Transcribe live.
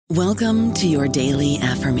Welcome to your daily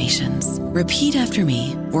affirmations. Repeat after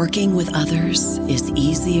me. Working with others is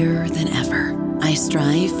easier than ever. I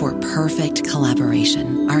strive for perfect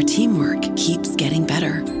collaboration. Our teamwork keeps getting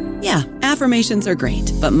better. Yeah, affirmations are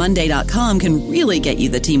great, but Monday.com can really get you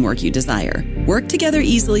the teamwork you desire. Work together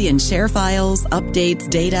easily and share files, updates,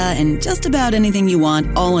 data, and just about anything you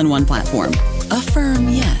want all in one platform. Affirm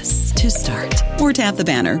yes to start, or tap the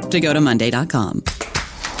banner to go to Monday.com.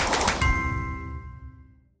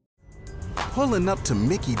 Pulling up to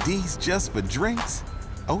Mickey D's just for drinks?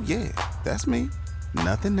 Oh yeah, that's me.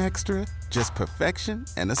 Nothing extra, just perfection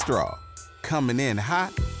and a straw. Coming in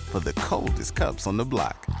hot for the coldest cups on the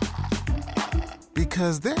block.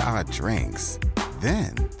 Because there are drinks.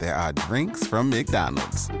 Then there are drinks from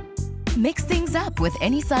McDonald's. Mix things up with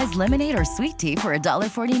any size lemonade or sweet tea for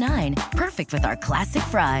 $1.49. Perfect with our classic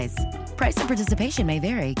fries. Price and participation may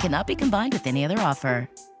vary. Cannot be combined with any other offer.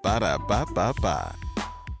 Ba-da-ba-ba-ba.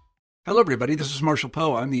 Hello, everybody. This is Marshall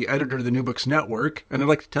Poe. I'm the editor of the New Books Network, and I'd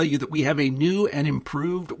like to tell you that we have a new and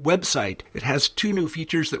improved website. It has two new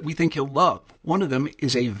features that we think you'll love. One of them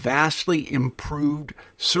is a vastly improved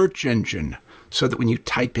search engine, so that when you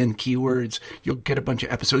type in keywords, you'll get a bunch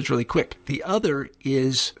of episodes really quick. The other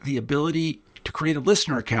is the ability to create a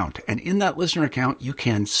listener account. And in that listener account, you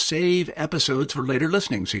can save episodes for later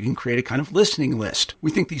listening. So you can create a kind of listening list. We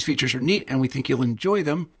think these features are neat, and we think you'll enjoy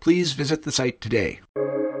them. Please visit the site today.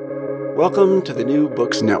 Welcome to the New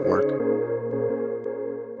Books Network.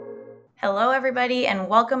 Hello, everybody, and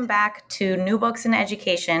welcome back to New Books in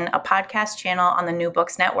Education, a podcast channel on the New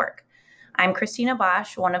Books Network. I'm Christina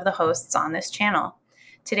Bosch, one of the hosts on this channel.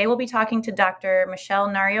 Today, we'll be talking to Dr. Michelle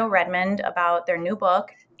Nario-Redmond about their new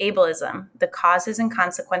book, Ableism: The Causes and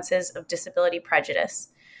Consequences of Disability Prejudice.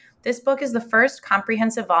 This book is the first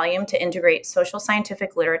comprehensive volume to integrate social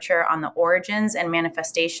scientific literature on the origins and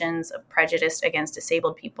manifestations of prejudice against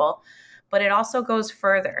disabled people, but it also goes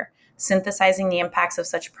further, synthesizing the impacts of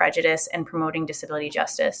such prejudice and promoting disability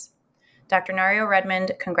justice. Dr.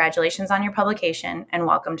 Nario-Redmond, congratulations on your publication and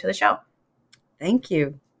welcome to the show. Thank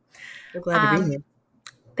you. So glad to be here.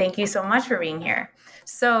 Thank you so much for being here.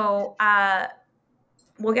 So,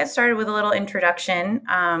 we'll get started with a little introduction.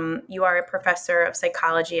 You are a professor of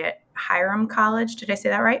psychology at Hiram College. Did I say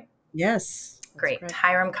that right? Yes. Great.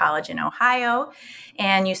 Hiram College in Ohio.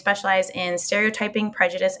 And you specialize in stereotyping,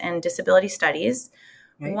 prejudice, and disability studies.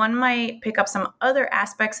 Right. One might pick up some other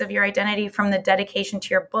aspects of your identity from the dedication to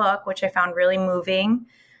your book, which I found really moving.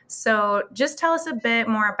 So just tell us a bit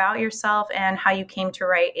more about yourself and how you came to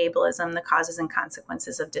write Ableism: The Causes and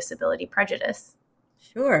Consequences of Disability Prejudice.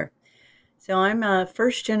 Sure. So I'm a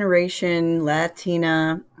first-generation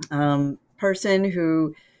Latina person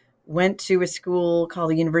who went to a school called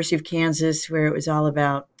the University of Kansas, where it was all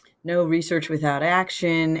about no research without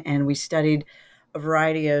action, and we studied a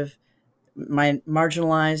variety of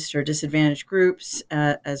marginalized or disadvantaged groups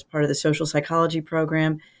as part of the social psychology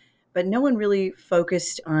program. But no one really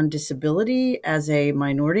focused on disability as a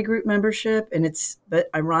minority group membership, and it's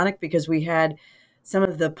ironic because we had some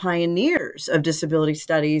of the pioneers of disability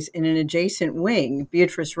studies in an adjacent wing,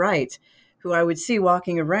 Beatrice Wright, who I would see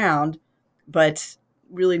walking around, but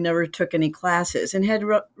really never took any classes and had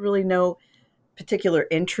really no particular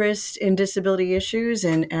interest in disability issues.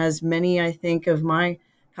 And as many, I think, of my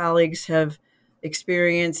colleagues have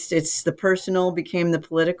experienced, it's the personal became the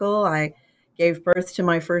political. I gave birth to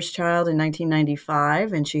my first child in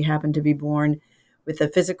 1995, and she happened to be born with a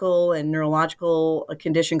physical and neurological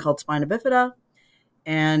condition called spina bifida.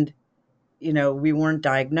 And, we weren't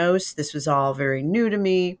diagnosed. This was all very new to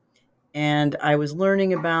me. And I was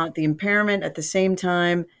learning about the impairment at the same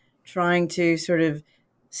time, trying to sort of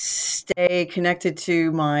stay connected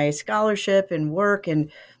to my scholarship and work,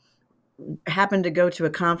 and happened to go to a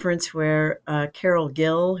conference where Carol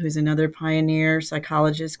Gill, who's another pioneer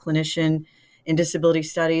psychologist, clinician in disability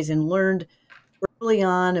studies, and learned early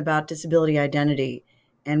on about disability identity,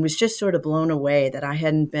 and was just sort of blown away that I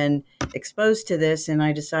hadn't been exposed to this. And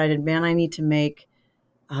I decided, man, I need to make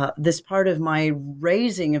this part of my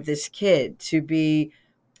raising of this kid, to be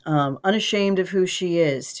unashamed of who she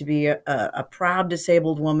is, to be a proud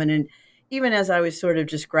disabled woman. And even as I was sort of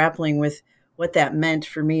just grappling with what that meant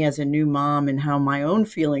for me as a new mom and how my own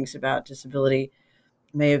feelings about disability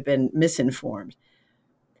may have been misinformed.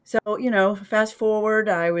 So, fast forward,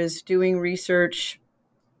 I was doing research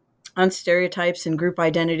on stereotypes and group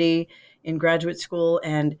identity in graduate school.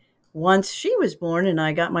 And once she was born and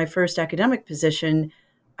I got my first academic position,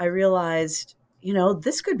 I realized,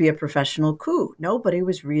 this could be a professional coup. Nobody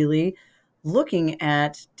was really looking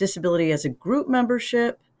at disability as a group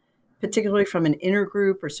membership, particularly from an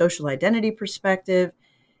intergroup or social identity perspective.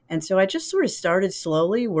 And so I just sort of started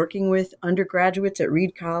slowly working with undergraduates at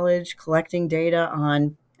Reed College, collecting data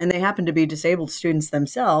on, and they happen to be disabled students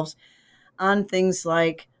themselves, on things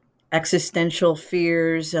like existential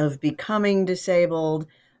fears of becoming disabled,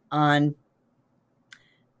 on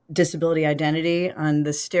disability identity, on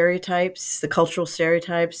the stereotypes, the cultural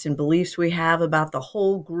stereotypes and beliefs we have about the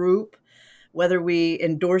whole group. Whether we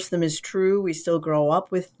endorse them as true, we still grow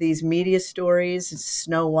up with these media stories,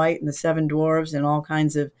 Snow White and the Seven Dwarfs and all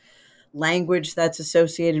kinds of language that's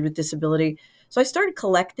associated with disability. So I started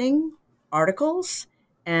collecting articles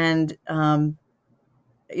and,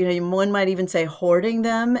 one might even say hoarding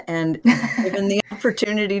them, and given the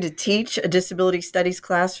opportunity to teach a disability studies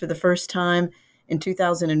class for the first time in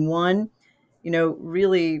 2001,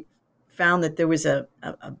 really found that there was a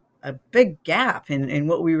big gap in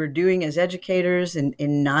what we were doing as educators and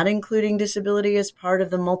in not including disability as part of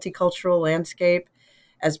the multicultural landscape,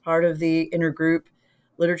 as part of the intergroup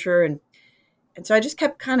literature. And so I just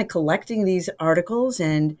kept kind of collecting these articles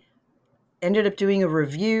and ended up doing a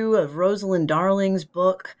review of Rosalind Darling's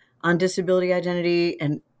book on disability identity.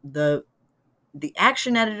 And the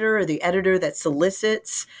action editor, or the editor that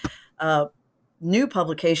solicits new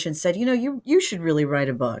publications, said, you should really write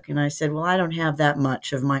a book. And I said, well, I don't have that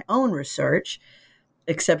much of my own research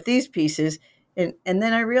except these pieces. And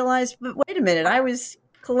then I realized, but wait a minute, I was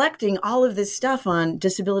collecting all of this stuff on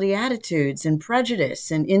disability attitudes and prejudice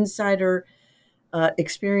and insider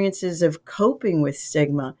experiences of coping with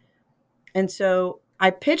stigma. And so I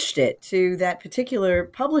pitched it to that particular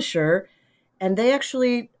publisher, and they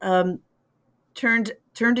actually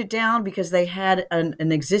turned it down because they had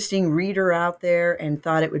an existing reader out there and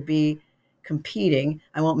thought it would be competing.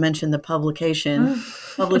 I won't mention the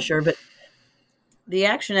publisher, but the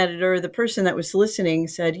action editor, the person that was soliciting,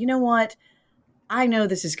 said, you know what? I know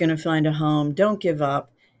this is going to find a home. Don't give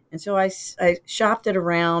up. And so I shopped it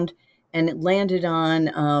around, and it landed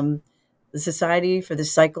on the Society for the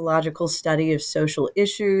Psychological Study of Social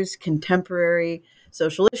Issues, Contemporary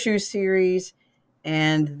Social Issues series.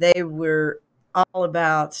 And they were all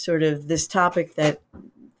about sort of this topic that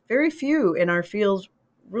very few in our field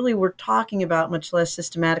really were talking about, much less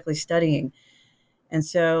systematically studying. And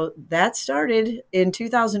so that started in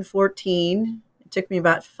 2014. It took me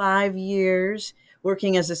about 5 years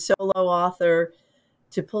working as a solo author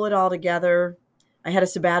to pull it all together. I had a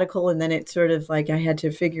sabbatical, and then it sort of like I had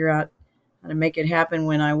to figure out how to make it happen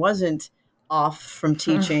when I wasn't off from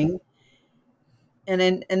teaching. And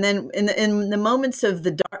then in the moments of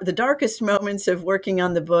the darkest moments of working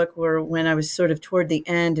on the book were when I was sort of toward the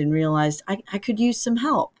end and realized I could use some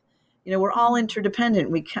help. We're all interdependent.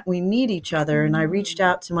 We need each other. And I reached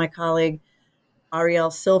out to my colleague,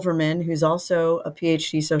 Arielle Silverman, who's also a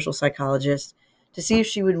PhD social psychologist, to see if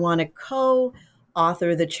she would want to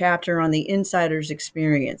co-author the chapter on the insider's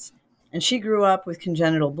experience. And she grew up with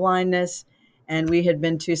congenital blindness, and we had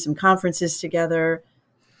been to some conferences together.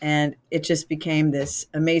 And it just became this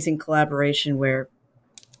amazing collaboration where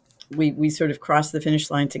we sort of crossed the finish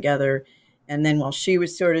line together. And then while she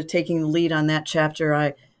was sort of taking the lead on that chapter,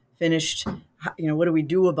 I finished, what do we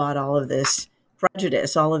do about all of this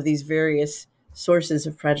prejudice, all of these various sources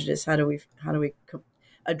of prejudice? How do we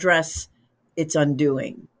address its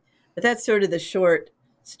undoing? But that's sort of the short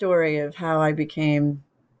story of how I became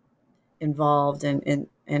involved and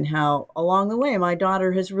how along the way my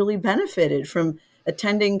daughter has really benefited from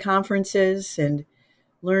attending conferences and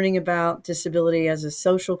learning about disability as a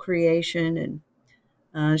social creation. And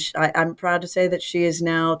I'm proud to say that she is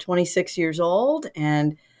now 26 years old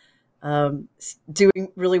and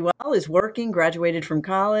doing really well, is working, graduated from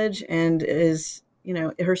college, and is,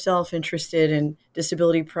 herself interested in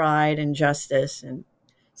disability pride and justice. And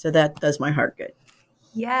so that does my heart good.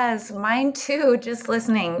 Yes, mine too, just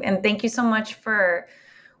listening. And thank you so much for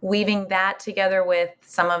weaving that together with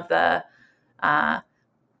some of the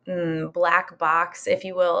black box, if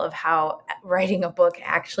you will, of how writing a book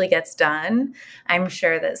actually gets done. I'm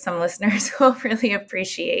sure that some listeners will really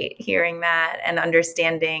appreciate hearing that and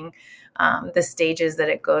understanding the stages that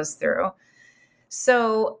it goes through.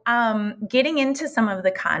 So getting into some of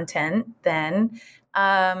the content then,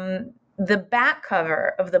 the back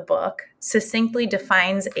cover of the book succinctly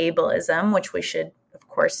defines ableism, which we should, of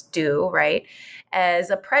course, do, right,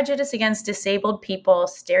 as a prejudice against disabled people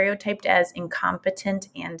stereotyped as incompetent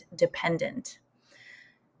and dependent.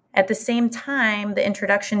 At the same time, the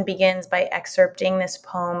introduction begins by excerpting this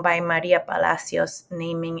poem by Maria Palacios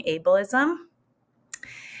naming ableism.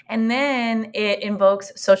 And then it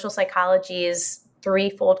invokes social psychology's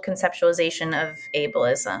threefold conceptualization of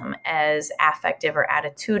ableism as affective or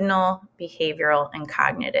attitudinal, behavioral, and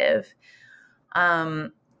cognitive.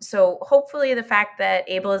 So hopefully the fact that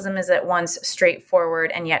ableism is at once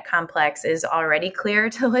straightforward and yet complex is already clear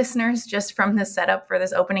to listeners just from the setup for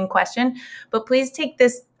this opening question. But please take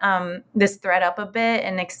this this thread up a bit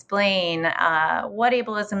and explain what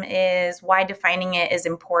ableism is, why defining it is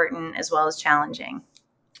important as well as challenging.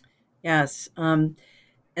 Yes. And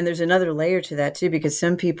there's another layer to that too, because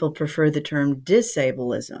some people prefer the term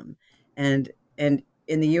disableism. And in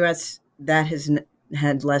the US, that has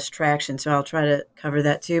had less traction. So I'll try to cover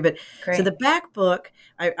that too. But Great. So the back book,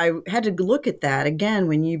 I had to look at that again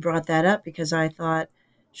when you brought that up, because I thought,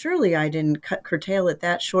 surely I didn't curtail it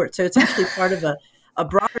that short. So it's actually part of a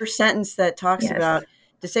broader sentence that talks Yes. about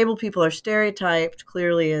disabled people are stereotyped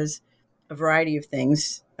clearly as a variety of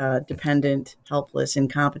things, dependent, helpless,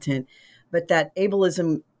 incompetent, but that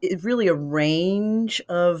ableism is really a range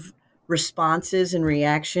of responses and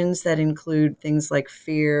reactions that include things like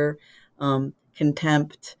fear,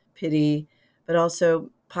 contempt, pity, but also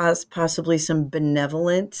possibly some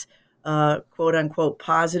benevolent, quote unquote,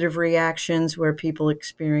 positive reactions where people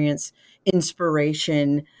experience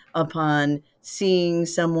inspiration upon seeing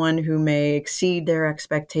someone who may exceed their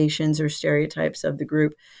expectations or stereotypes of the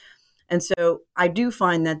group. And so I do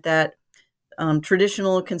find that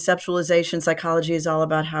traditional conceptualization psychology is all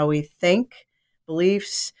about how we think,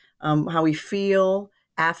 beliefs, how we feel,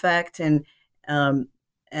 affect, and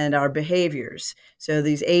our behaviors. So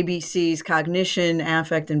these ABCs, cognition,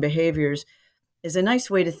 affect, and behaviors, is a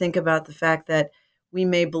nice way to think about the fact that we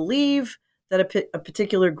may believe that a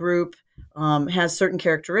particular group has certain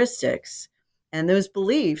characteristics, and those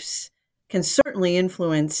beliefs can certainly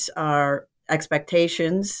influence our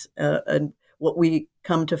expectations and what we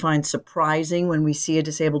come to find surprising when we see a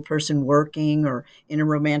disabled person working or in a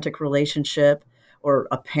romantic relationship or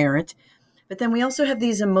a parent. But then we also have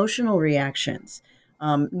these emotional reactions,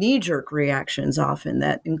 knee-jerk reactions often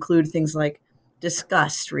that include things like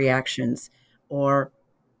disgust reactions or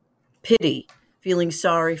pity, feeling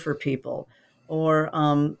sorry for people, or,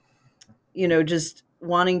 just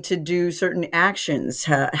wanting to do certain actions,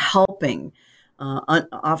 helping.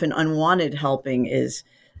 Often unwanted helping is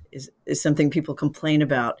something people complain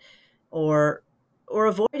about, or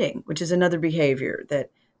avoiding, which is another behavior that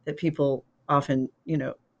people often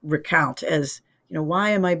recount as, why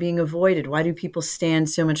am I being avoided? Why do people stand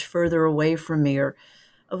so much further away from me, or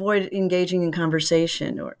avoid engaging in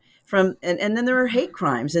conversation, or and then there are hate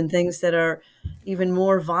crimes and things that are even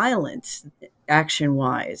more violent action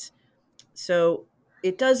wise. So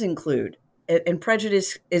it does include, and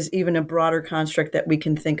prejudice is even a broader construct that we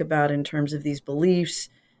can think about in terms of these beliefs,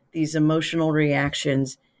 these emotional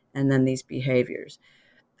reactions, and then these behaviors.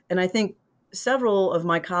 And I think several of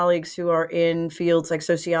my colleagues who are in fields like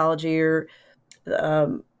sociology or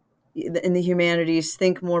in the humanities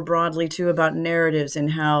think more broadly too about narratives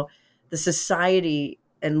and how the society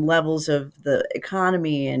and levels of the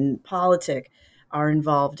economy and politics are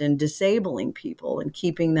involved in disabling people and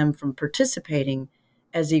keeping them from participating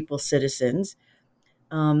as equal citizens.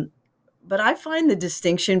 But I find the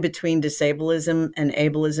distinction between disableism and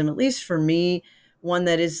ableism, at least for me, one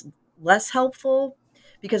that is less helpful,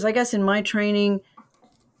 because I guess in my training,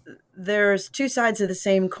 there's two sides of the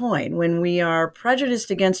same coin. When we are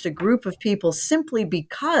prejudiced against a group of people simply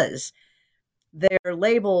because they're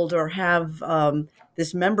labeled or have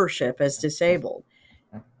this membership as disabled,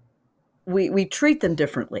 we treat them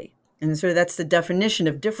differently. And so that's the definition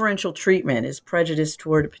of differential treatment, is prejudice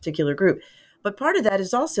toward a particular group. But part of that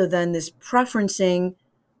is also then this preferencing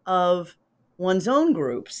of one's own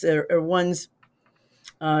groups or one's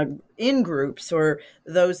in groups, or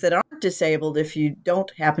those that aren't disabled if you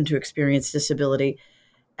don't happen to experience disability,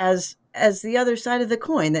 as the other side of the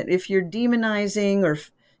coin, that if you're demonizing or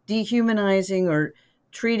dehumanizing or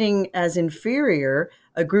treating as inferior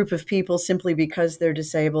a group of people simply because they're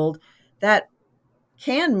disabled, that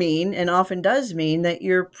can mean, and often does mean, that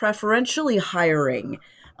you're preferentially hiring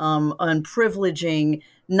on privileging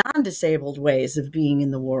non-disabled ways of being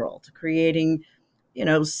in the world, creating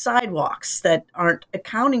sidewalks that aren't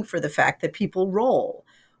accounting for the fact that people roll,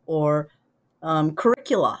 or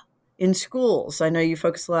curricula in schools. I know you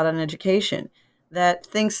focus a lot on education, that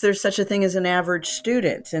thinks there's such a thing as an average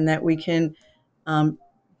student, and that we can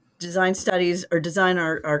design studies or design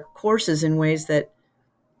our courses in ways that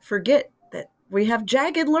forget that we have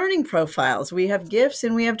jagged learning profiles, we have gifts,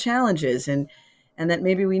 and we have challenges, and that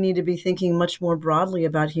maybe we need to be thinking much more broadly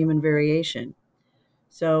about human variation.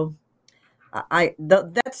 So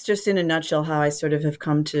that's just in a nutshell how I sort of have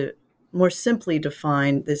come to more simply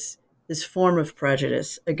define this form of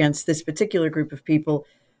prejudice against this particular group of people,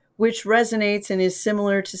 which resonates and is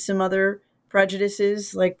similar to some other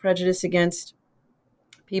prejudices, like prejudice against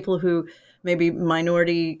people who maybe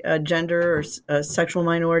minority gender or sexual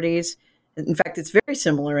minorities. In fact, it's very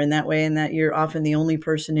similar in that way, in that you're often the only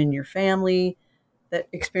person in your family that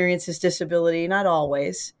experiences disability, not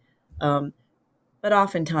always, but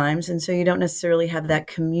oftentimes. And so you don't necessarily have that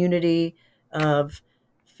community of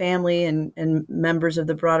family and members of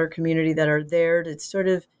the broader community that are there to sort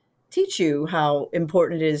of teach you how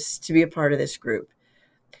important it is to be a part of this group.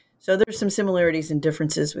 So there's some similarities and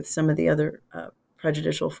differences with some of the other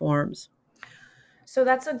prejudicial forms. So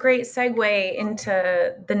that's a great segue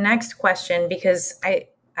into the next question, because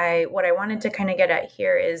what I wanted to kind of get at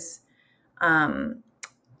here is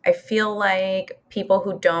I feel like people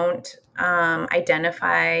who don't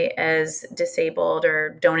identify as disabled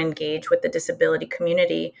or don't engage with the disability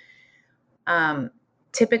community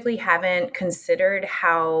typically haven't considered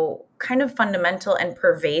how kind of fundamental and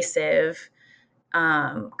pervasive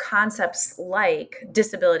concepts like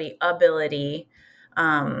disability, ability,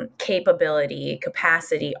 capability,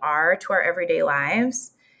 capacity are to our everyday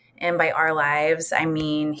lives. And by our lives, I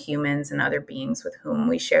mean humans and other beings with whom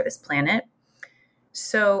we share this planet.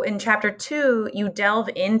 So in chapter 2, you delve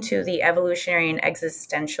into the evolutionary and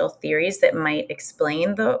existential theories that might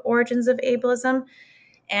explain the origins of ableism.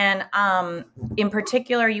 And in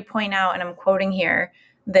particular, you point out, and I'm quoting here,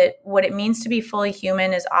 that what it means to be fully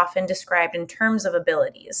human is often described in terms of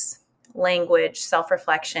abilities, language,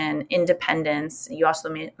 self-reflection, independence. You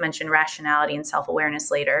also mentioned rationality and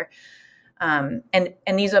self-awareness later. And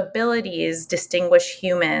these abilities distinguish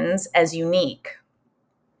humans as unique,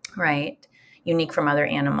 right? Unique from other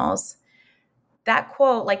animals. That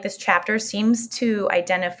quote, like this chapter, seems to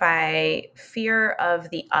identify fear of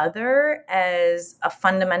the other as a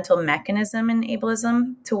fundamental mechanism in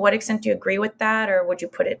ableism. To what extent do you agree with that, or would you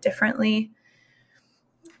put it differently?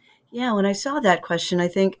 Yeah, when I saw that question, I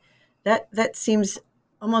think that seems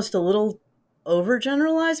almost a little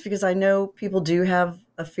overgeneralized, because I know people do have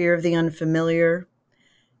a fear of the unfamiliar,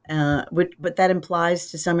 but that implies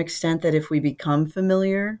to some extent that if we become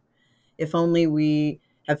familiar, if only we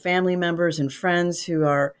have family members and friends who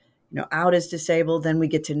are, out as disabled, then we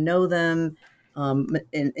get to know them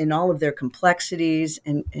in all of their complexities,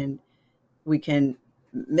 and we can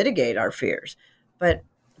mitigate our fears. But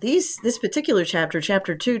this particular chapter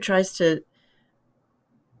 2, tries to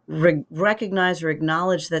recognize or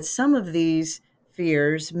acknowledge that some of these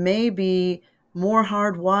fears may be more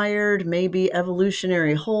hardwired, may be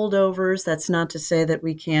evolutionary holdovers. That's not to say that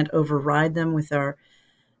we can't override them with our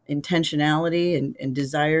intentionality and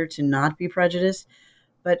desire to not be prejudiced,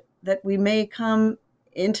 but that we may come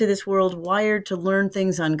into this world wired to learn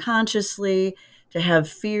things unconsciously, to have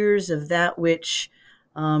fears of that which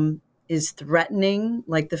is threatening,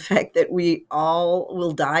 like the fact that we all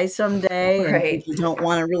will die someday, and Right. people don't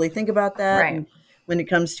want to really think about that. Right. And when it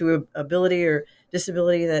comes to ability or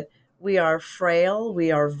disability, that we are frail,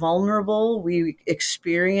 we are vulnerable, we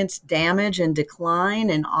experience damage and decline,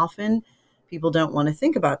 and often people don't want to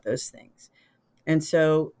think about those things. And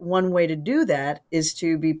so one way to do that is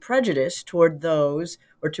to be prejudiced toward those,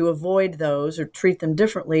 or to avoid those, or treat them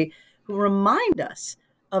differently, who remind us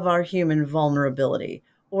of our human vulnerability,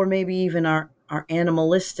 or maybe even our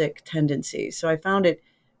animalistic tendencies. So I found it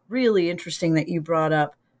really interesting that you brought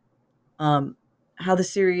up how the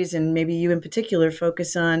series, and maybe you in particular,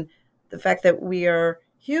 focus on the fact that we are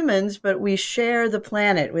humans, but we share the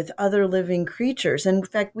planet with other living creatures. And in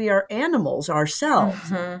fact, we are animals ourselves.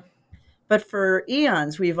 Mm-hmm. But for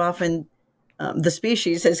eons, we've often, the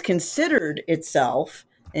species has considered itself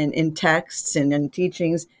in texts and in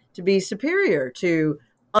teachings to be superior to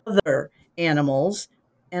other animals.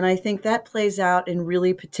 And I think that plays out in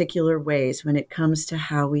really particular ways when it comes to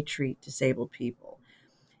how we treat disabled people.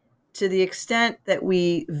 To the extent that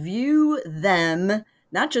we view them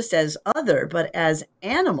not just as other, but as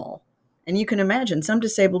animal. And you can imagine some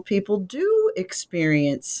disabled people do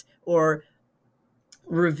experience or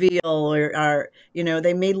reveal or are,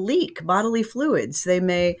 they may leak bodily fluids. They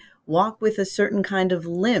may walk with a certain kind of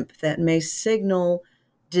limp that may signal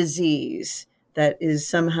disease, that is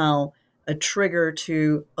somehow a trigger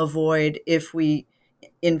to avoid if we,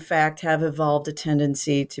 in fact, have evolved a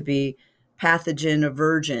tendency to be pathogen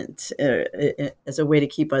avergent as a way to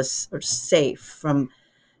keep us safe from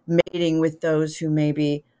mating with those who may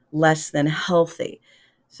be less than healthy.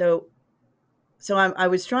 So I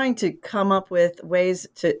was trying to come up with ways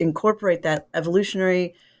to incorporate that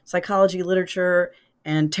evolutionary psychology literature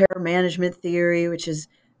and terror management theory, which is,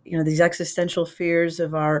 these existential fears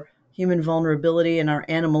of our human vulnerability and our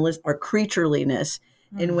creatureliness,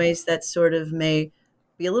 in ways that sort of may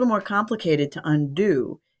be a little more complicated to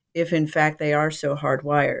undo if in fact they are so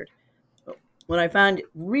hardwired. What I found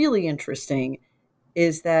really interesting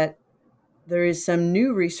is that there is some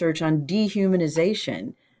new research on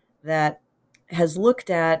dehumanization that has looked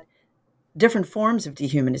at different forms of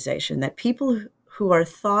dehumanization, that people who are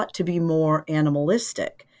thought to be more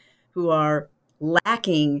animalistic, who are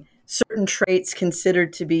lacking certain traits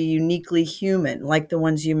considered to be uniquely human, like the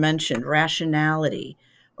ones you mentioned, rationality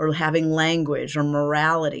or having language or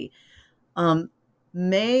morality,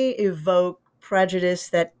 may evoke prejudice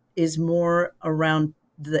that is more around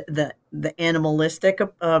the animalistic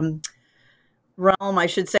realm, I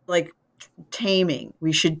should say, like taming.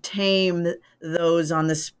 We should tame those on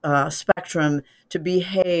the spectrum to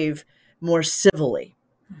behave more civilly.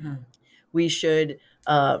 Mm-hmm. We should,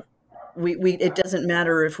 it doesn't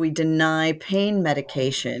matter if we deny pain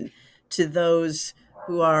medication to those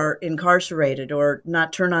who are incarcerated or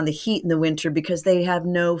not turn on the heat in the winter because they have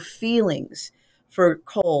no feelings for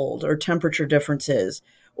cold or temperature differences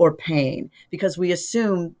or pain, because we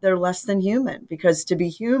assume they're less than human, because to be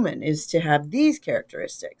human is to have these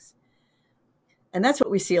characteristics. And that's what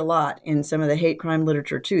we see a lot in some of the hate crime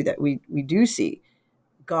literature too, that we do see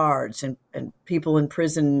guards and people in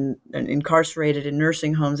prison and incarcerated in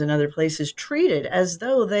nursing homes and other places treated as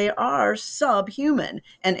though they are subhuman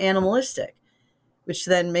and animalistic, which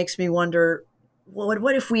then makes me wonder, well,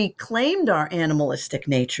 what if we claimed our animalistic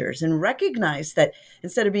natures and recognized that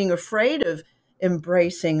instead of being afraid of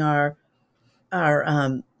embracing our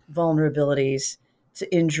vulnerabilities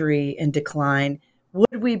to injury and decline,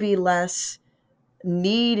 would we be less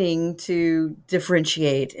needing to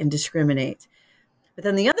differentiate and discriminate? But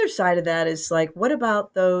then the other side of that is like, what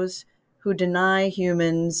about those who deny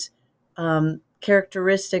humans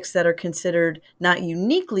characteristics that are considered not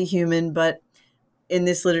uniquely human, but in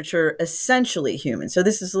this literature, essentially human? So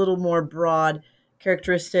this is a little more broad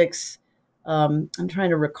characteristics. I'm trying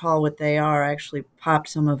to recall what they are. I actually popped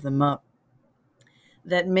some of them up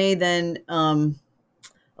that may then,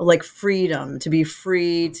 like freedom, to be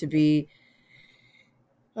free, to be,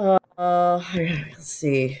 let's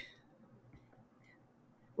see.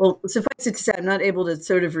 Well, suffice it to say, I'm not able to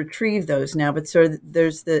sort of retrieve those now, but sort of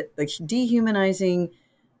there's the dehumanizing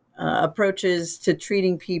approaches to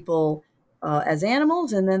treating people as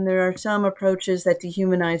animals, and then there are some approaches that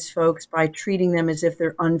dehumanize folks by treating them as if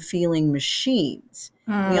they're unfeeling machines.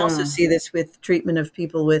 We also see this with treatment of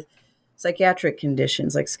people with psychiatric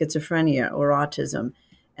conditions like schizophrenia or autism,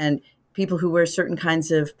 and people who wear certain kinds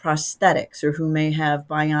of prosthetics or who may have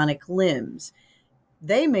bionic limbs.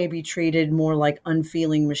 They may be treated more like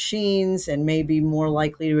unfeeling machines and may be more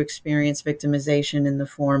likely to experience victimization in the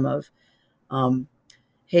form of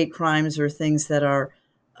hate crimes or things that are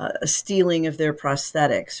a stealing of their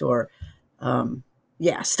prosthetics or,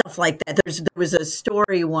 stuff like that. There was a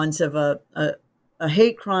story once of a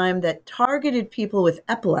hate crime that targeted people with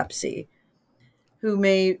epilepsy who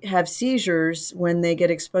may have seizures when they get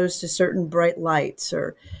exposed to certain bright lights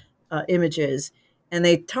or images. And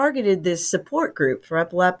they targeted this support group for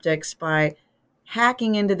epileptics by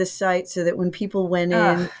hacking into the site so that when people went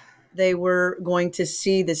in, they were going to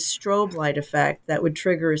see this strobe light effect that would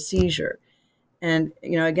trigger a seizure. And,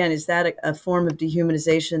 again, is that a form of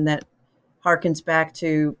dehumanization that harkens back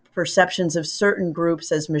to perceptions of certain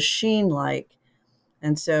groups as machine-like?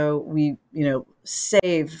 And so we,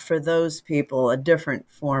 save for those people a different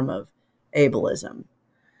form of ableism.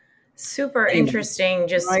 Super interesting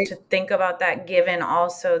just right? to think about that, given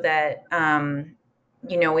also that,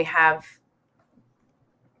 we have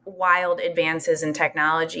wild advances in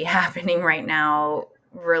technology happening right now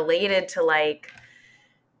related to like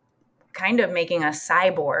kind of making us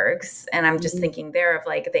cyborgs. And I'm just thinking there of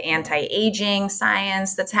like the anti-aging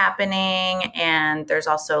science that's happening. And there's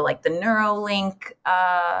also like the Neuralink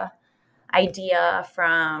idea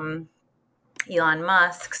from Elon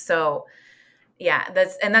Musk. So yeah,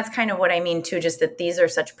 that's kind of what I mean too, just that these are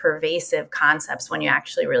such pervasive concepts. When you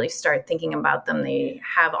actually really start thinking about them, they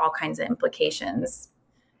have all kinds of implications.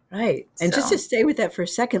 Right. And just to stay with that for a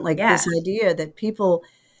second, this idea that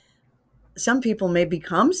some people may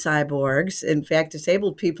become cyborgs. In fact,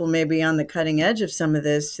 disabled people may be on the cutting edge of some of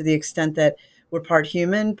this to the extent that we're part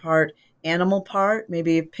human, part animal,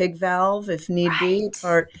 maybe a pig valve if need be,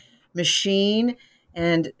 part machine.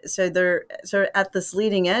 And so they're sort of at this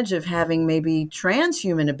leading edge of having maybe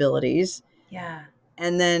transhuman abilities. Yeah.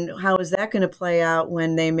 And then how is that going to play out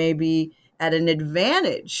when they may be at an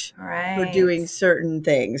advantage for doing certain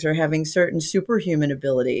things or having certain superhuman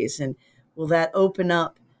abilities? And will that open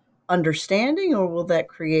up understanding or will that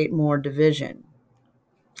create more division?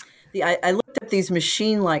 I looked up these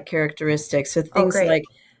machine-like characteristics. So things like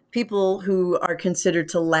people who are considered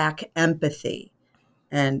to lack empathy.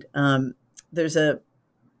 And there's a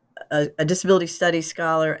a disability studies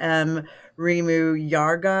scholar, M. Rimu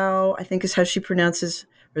Yargao, I think is how she pronounces,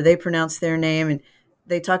 or they pronounce their name. And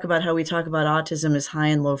they talk about how we talk about autism as high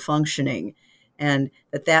and low functioning, and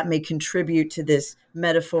that may contribute to this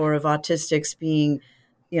metaphor of autistics being,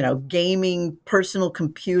 gaming personal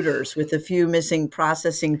computers with a few missing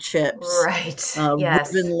processing chips. Right.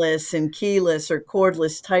 Yes. Ribbonless and keyless or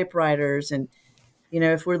cordless typewriters. And,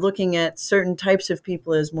 if we're looking at certain types of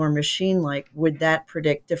people as more machine-like, would that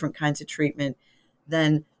predict different kinds of treatment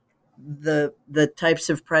than the types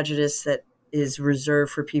of prejudice that is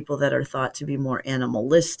reserved for people that are thought to be more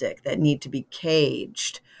animalistic, that need to be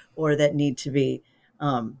caged, or that need to be,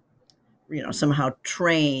 somehow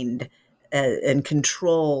trained and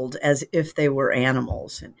controlled as if they were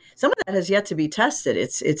animals? And some of that has yet to be tested.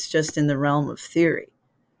 It's just in the realm of theory.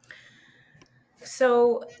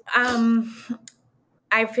 So,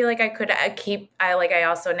 I feel like I could I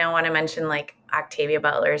also now want to mention like Octavia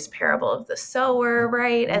Butler's Parable of the Sower,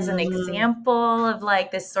 right? As an example of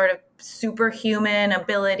like this sort of superhuman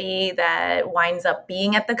ability that winds up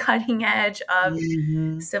being at the cutting edge of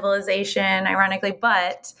civilization, ironically.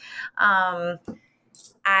 But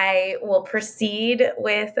I will proceed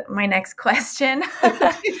with my next question.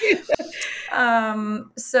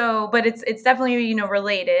 But it's definitely,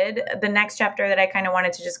 related. The next chapter that I kind of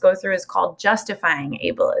wanted to just go through is called Justifying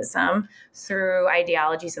Ableism Through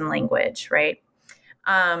Ideologies and Language, right?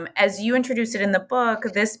 As you introduced it in the book,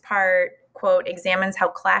 this part, quote, examines how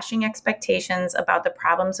clashing expectations about the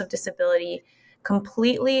problems of disability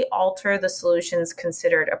completely alter the solutions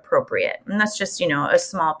considered appropriate. And that's just, a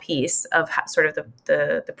small piece of sort of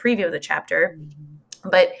the preview of the chapter.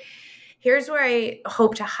 But here's where I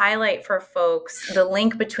hope to highlight for folks the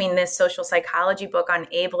link between this social psychology book on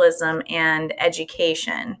ableism and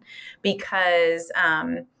education, because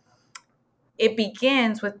it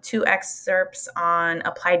begins with 2 excerpts on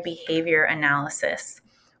applied behavior analysis,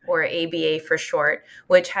 or ABA for short,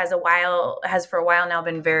 which has for a while now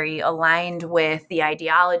been very aligned with the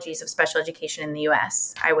ideologies of special education in the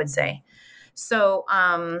US, I would say. So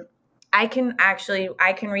I can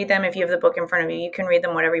read them. If you have the book in front of you, you can read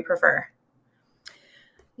them, whatever you prefer.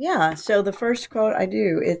 Yeah. So the first quote I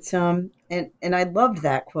do, it's, and I loved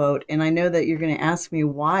that quote, and I know that you're going to ask me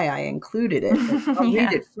why I included it. I'll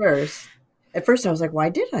read it first. At first I was like, why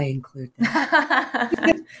did I include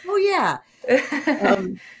that? Oh yeah.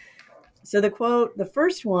 So the quote, the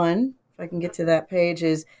first one, if I can get to that page,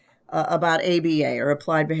 is about ABA, or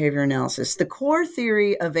applied behavior analysis. The core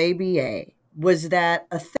theory of ABA was that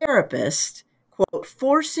a therapist, quote,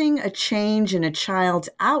 forcing a change in a child's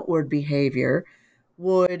outward behavior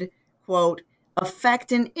would, quote,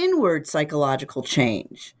 affect an inward psychological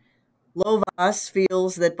change. Lovaas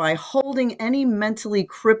feels that by holding any mentally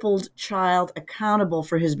crippled child accountable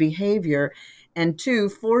for his behavior and 2,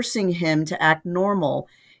 forcing him to act normal,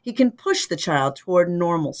 he can push the child toward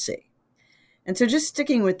normalcy. And so just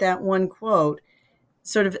sticking with that one quote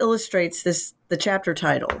sort of illustrates the chapter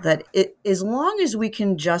title, that as long as we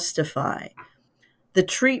can justify the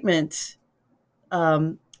treatment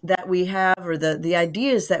that we have, or the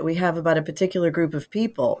ideas that we have about a particular group of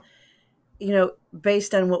people,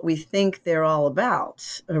 based on what we think they're all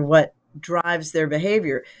about or what drives their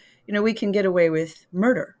behavior, we can get away with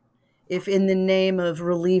murder. If in the name of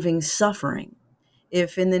relieving suffering,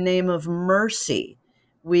 if in the name of mercy,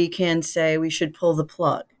 we can say we should pull the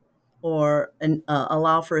plug or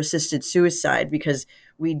allow for assisted suicide because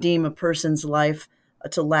we deem a person's life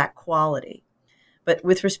to lack quality. But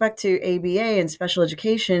with respect to ABA and special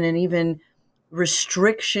education, and even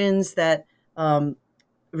restrictions that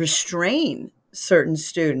restrain certain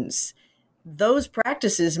students, those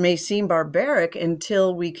practices may seem barbaric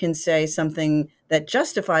until we can say something that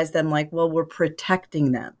justifies them, like, well, we're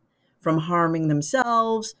protecting them from harming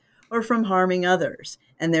themselves or from harming others,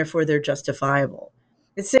 and therefore they're justifiable.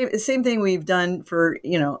 It's the same thing we've done for,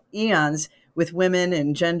 eons with women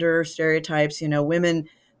and gender stereotypes. Women,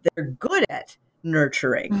 they're good at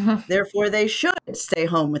nurturing, therefore they should stay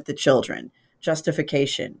home with the children.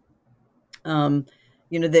 Justification.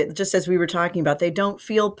 Just as we were talking about, they don't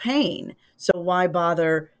feel pain, so why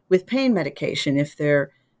bother with pain medication if they're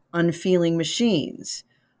unfeeling machines?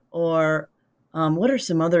 Or what are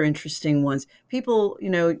some other interesting ones? People,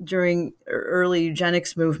 during early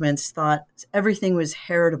eugenics movements thought everything was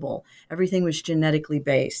heritable, everything was genetically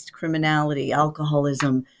based, criminality,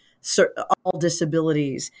 alcoholism, all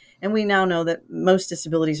disabilities. And we now know that most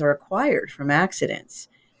disabilities are acquired from accidents.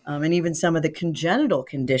 And even some of the congenital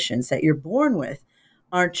conditions that you're born with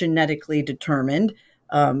aren't genetically determined.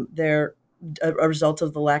 They're a result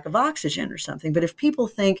of the lack of oxygen or something. But if people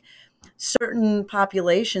think certain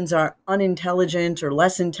populations are unintelligent or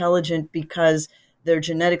less intelligent because they're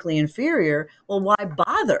genetically inferior, well, why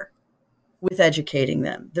bother with educating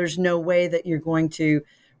them? There's no way that you're going to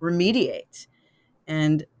remediate.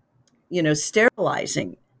 And,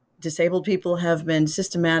 sterilizing. Disabled people have been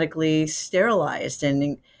systematically sterilized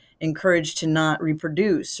and encouraged to not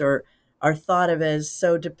reproduce, or are thought of as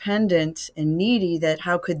so dependent and needy that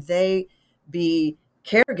how could they be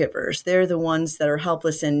caregivers? They're the ones that are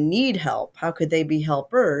helpless and need help. How could they be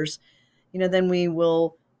helpers? Then we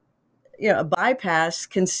will, bypass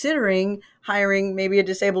considering hiring maybe a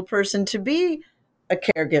disabled person to be a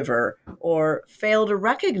caregiver, or fail to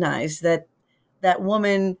recognize that that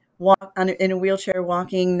woman in a wheelchair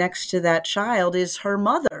walking next to that child is her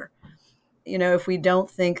mother. If we don't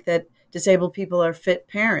think that disabled people are fit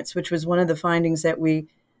parents, which was one of the findings that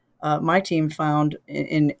my team found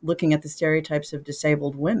in looking at the stereotypes of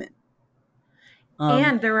disabled women.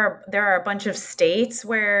 And there are a bunch of states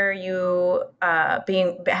where you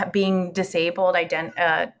being disabled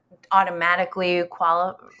automatically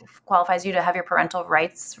qualifies you to have your parental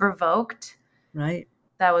rights revoked. Right.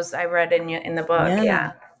 That was, I read in the book.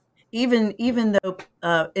 Yeah. Even though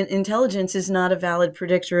intelligence is not a valid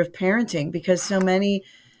predictor of parenting, because so many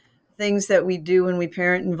things that we do when we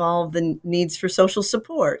parent involve the needs for social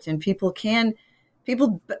support, and people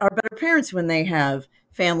are better parents when they have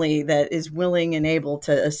family that is willing and able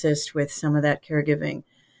to assist with some of that caregiving.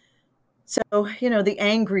 So, the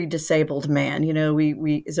angry disabled man,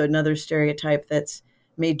 we is another stereotype that's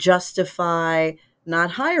may justify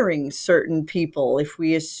not hiring certain people if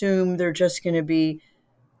we assume they're just going to be,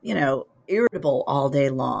 irritable all day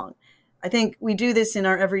long. I think we do this in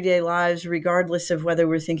our everyday lives, regardless of whether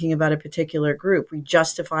we're thinking about a particular group. We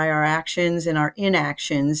justify our actions and our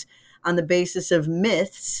inactions on the basis of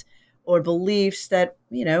myths or beliefs that,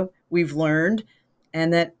 we've learned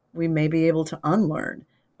and that we may be able to unlearn.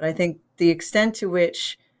 But I think the extent to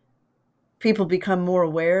which people become more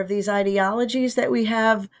aware of these ideologies that we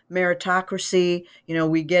have, meritocracy,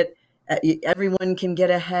 everyone can get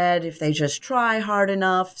ahead if they just try hard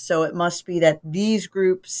enough. So it must be that these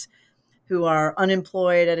groups who are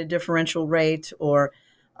unemployed at a differential rate or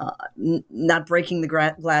not breaking the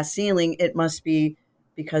glass ceiling, it must be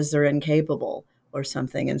because they're incapable or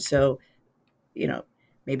something. And so,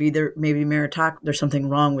 maybe there's something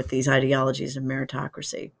wrong with these ideologies of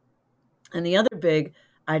meritocracy. And the other big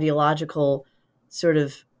ideological sort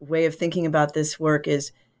of way of thinking about this work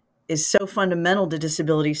is so fundamental to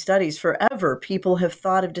disability studies. Forever, people have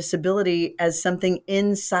thought of disability as something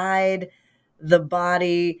inside the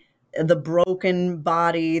body, the broken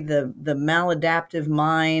body, the maladaptive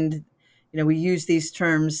mind. We use these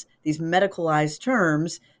terms, these medicalized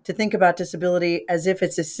terms, to think about disability as if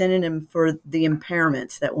it's a synonym for the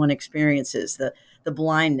impairment that one experiences, the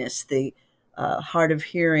blindness, the hard of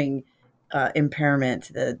hearing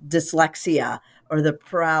impairment, the dyslexia, or the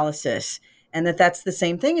paralysis, and that's the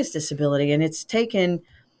same thing as disability. And it's taken,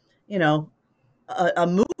 a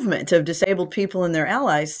movement of disabled people and their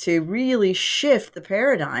allies to really shift the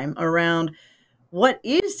paradigm around what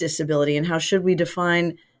is disability and how should we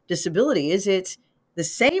define disability. Is it the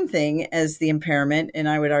same thing as the impairment? And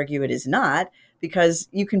I would argue it is not, because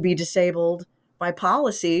you can be disabled by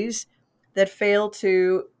policies that fail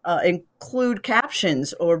to include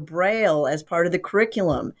captions or Braille as part of the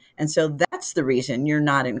curriculum. And so that's the reason you're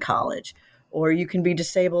not in college. Or you can be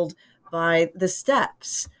disabled by the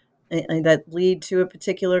steps that lead to a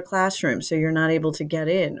particular classroom, so you're not able to get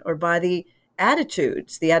in, or by the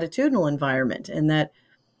attitudes, the attitudinal environment, and that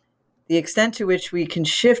the extent to which we can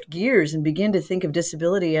shift gears and begin to think of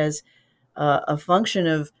disability as a function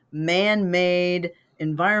of man-made,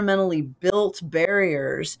 environmentally built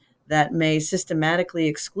barriers that may systematically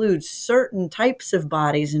exclude certain types of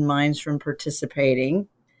bodies and minds from participating,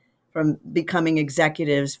 from becoming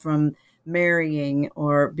executives, from marrying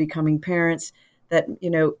or becoming parents, that,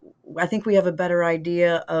 I think we have a better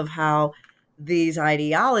idea of how these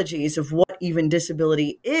ideologies of what even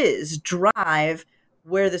disability is drive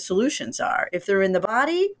where the solutions are. If they're in the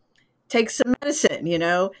body, take some medicine,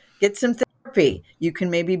 get some therapy. You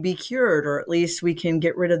can maybe be cured, or at least we can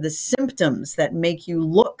get rid of the symptoms that make you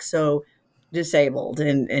look so disabled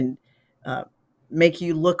and make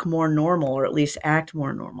you look more normal, or at least act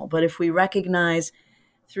more normal. But if we recognize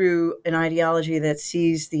through an ideology that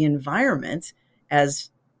sees the environment as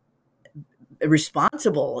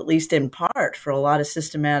responsible, at least in part, for a lot of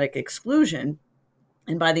systematic exclusion,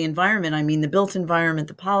 and by the environment, I mean the built environment,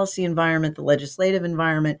 the policy environment, the legislative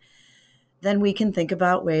environment, then we can think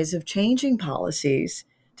about ways of changing policies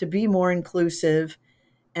to be more inclusive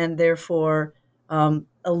and therefore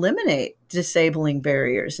eliminate disabling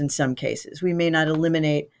barriers in some cases. We may not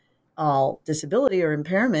eliminate all disability or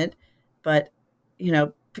impairment, but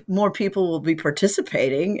more people will be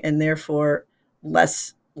participating and therefore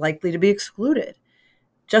less likely to be excluded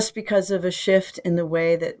just because of a shift in the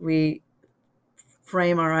way that we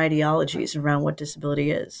frame our ideologies around what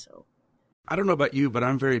disability is. So I don't know about you, but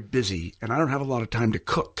I'm very busy and I don't have a lot of time to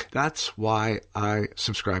cook. That's why I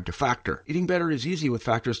subscribe to Factor. Eating better is easy with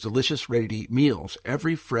Factor's delicious, ready-to-eat meals.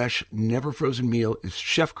 Every fresh, never frozen meal is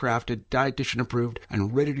chef-crafted, dietitian approved,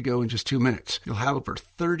 and ready to go in just 2 minutes. You'll have over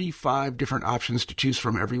 35 different options to choose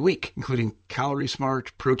from every week, including Calorie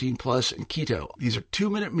Smart, Protein Plus, and Keto. These are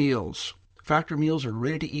 2-minute meals. Factor meals are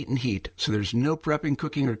ready to eat and heat, so there's no prepping,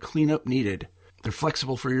 cooking, or cleanup needed. They're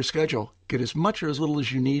flexible for your schedule. Get as much or as little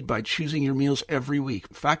as you need by choosing your meals every week.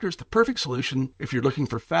 Factor is the perfect solution if you're looking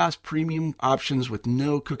for fast, premium options with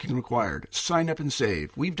no cooking required. Sign up and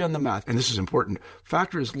save. We've done the math, and this is important.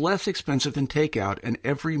 Factor is less expensive than takeout, and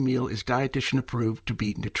every meal is dietitian approved to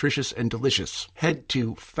be nutritious and delicious. Head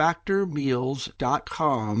to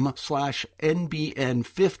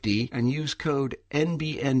factormeals.com/NBN50 and use code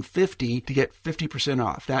NBN50 to get 50%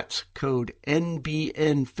 off. That's code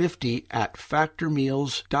NBN50 at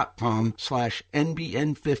factormeals.com/NBN50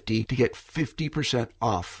 to get 50%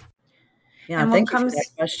 off. Yeah, thank you for that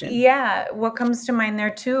question. Yeah, what comes to mind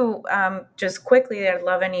there too, just quickly, I'd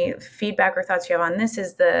love any feedback or thoughts you have on this,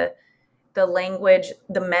 is the language,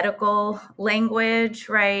 the medical language,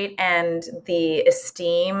 right? And the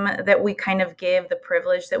esteem that we kind of give, the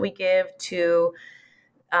privilege that we give to,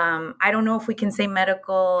 I don't know if we can say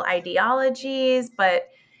medical ideologies, but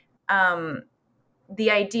the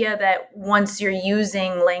idea that once you're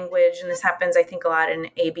using language, and this happens, I think, a lot in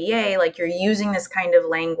ABA, like you're using this kind of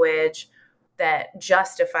language that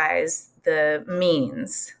justifies the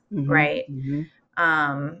means, right?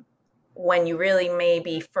 When you really may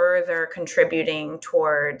be further contributing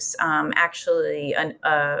towards actually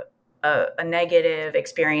a negative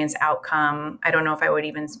experience outcome. I don't know if I would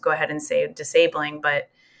even go ahead and say disabling, but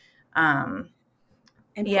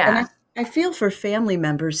yeah. I feel for family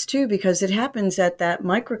members too, because it happens at that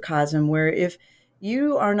microcosm where if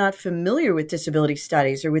you are not familiar with disability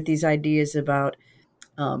studies or with these ideas about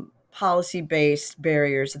policy-based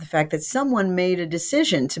barriers, the fact that someone made a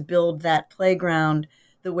decision to build that playground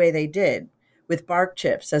the way they did with bark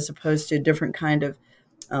chips as opposed to a different kind of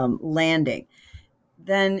landing,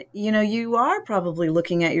 then, you are probably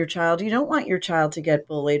looking at your child. You don't want your child to get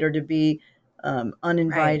bullied or to be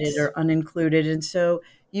uninvited or unincluded. And so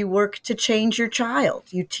you work to change your child.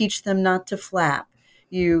 You teach them not to flap.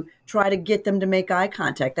 You try to get them to make eye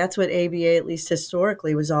contact. That's what ABA, at least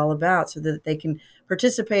historically, was all about, so that they can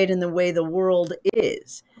participate in the way the world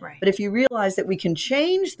is. Right. But if you realize that we can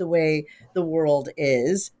change the way the world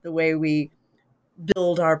is, the way we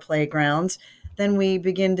build our playgrounds, then we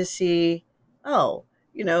begin to see,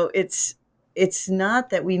 it's not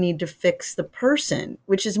that we need to fix the person,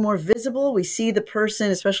 which is more visible. We see the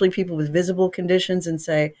person, especially people with visible conditions, and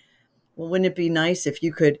say, well, wouldn't it be nice if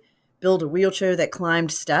you could build a wheelchair that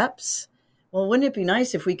climbed steps? Well, wouldn't it be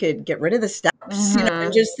nice if we could get rid of the steps,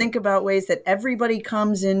 and just think about ways that everybody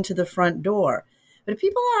comes into the front door? But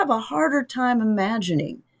people have a harder time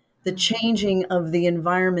imagining the changing of the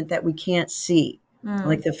environment that we can't see,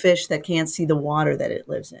 like the fish that can't see the water that it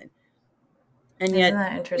lives in. And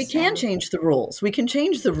yet we can change the rules. We can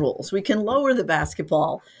change the rules. We can lower the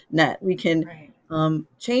basketball net. We can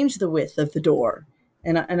change the width of the door.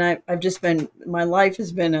 And I've just been, my life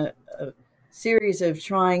has been a series of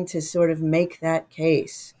trying to sort of make that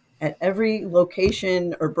case at every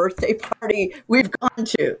location or birthday party we've gone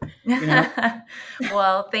to.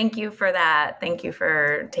 Well, thank you for that. Thank you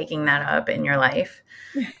for taking that up in your life.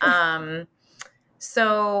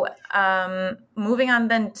 So moving on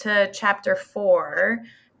then to chapter 4,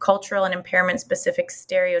 cultural and impairment specific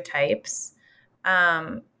stereotypes.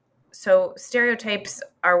 So stereotypes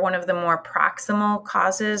are one of the more proximal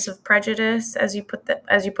causes of prejudice, as you put it.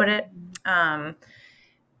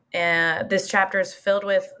 This chapter is filled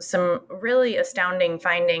with some really astounding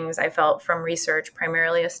findings, I felt, from research,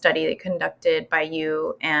 primarily a study conducted by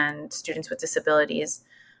you and students with disabilities.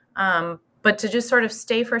 But to just sort of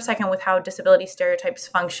stay for a second with how disability stereotypes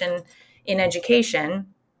function in education.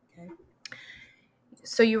 Okay.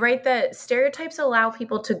 So you write that stereotypes allow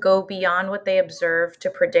people to go beyond what they observe to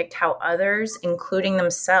predict how others, including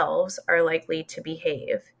themselves, are likely to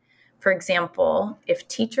behave. For example, if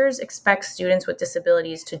teachers expect students with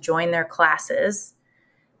disabilities to join their classes,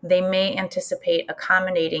 they may anticipate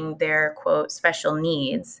accommodating their, quote, special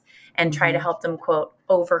needs and try to help them, quote,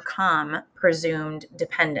 overcome presumed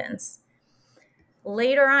dependence.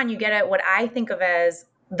 later on, you get at what I think of as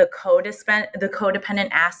the codependent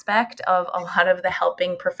aspect of a lot of the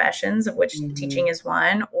helping professions, of which teaching is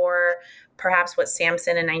one, or perhaps what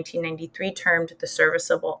Sampson in 1993 termed the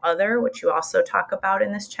serviceable other, which you also talk about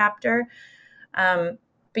in this chapter. But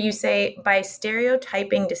you say, by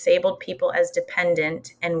stereotyping disabled people as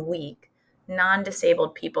dependent and weak,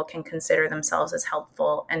 non-disabled people can consider themselves as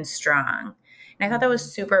helpful and strong. And I thought that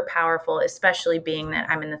was super powerful, especially being that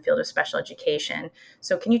I'm in the field of special education.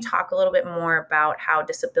 So can you talk a little bit more about how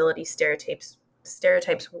disability stereotypes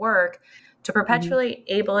work to perpetuate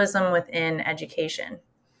ableism within education?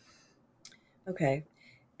 Okay.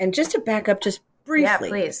 And just to back up just briefly.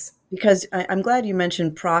 Yeah, please. Because I'm glad you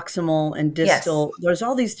mentioned proximal and distal. Yes. There's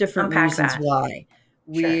all these different reasons why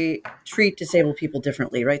we treat disabled people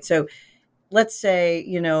differently, right? So let's say,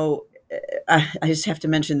 I just have to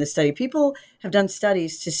mention this study. People have done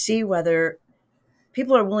studies to see whether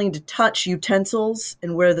people are willing to touch utensils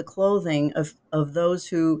and wear the clothing of those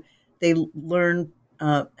who they learn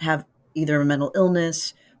have either a mental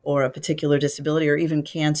illness or a particular disability or even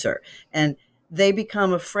cancer. And they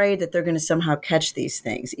become afraid that they're going to somehow catch these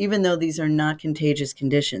things, even though these are not contagious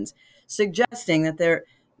conditions, suggesting that there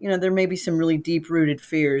may be some really deep-rooted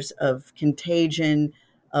fears of contagion,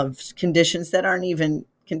 of conditions that aren't even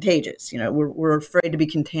contagious. We're afraid to be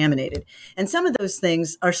contaminated. And some of those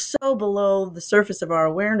things are so below the surface of our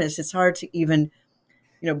awareness, it's hard to even,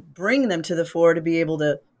 bring them to the fore to be able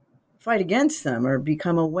to fight against them or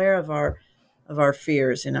become aware of our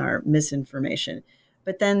fears and our misinformation.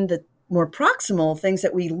 But then the more proximal things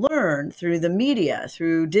that we learn through the media,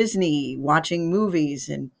 through Disney, watching movies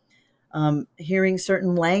and hearing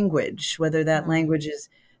certain language, whether that language is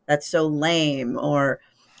that's so lame or,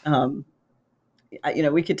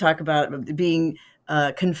 we could talk about being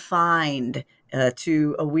confined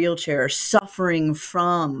to a wheelchair, suffering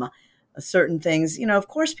from certain things. Of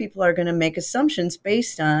course, people are going to make assumptions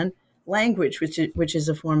based on language, which is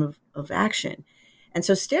a form of action. And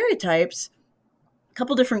so stereotypes, a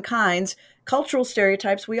couple different kinds. Cultural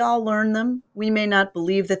stereotypes, we all learn them. We may not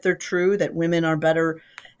believe that they're true, that women are better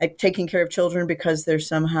at taking care of children because they're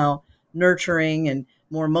somehow nurturing and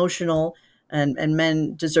more emotional, and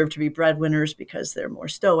men deserve to be breadwinners because they're more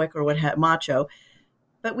stoic or macho.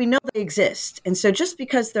 But we know they exist. And so just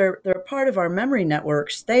because they're a part of our memory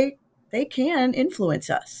networks, they can influence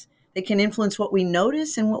us. They can influence what we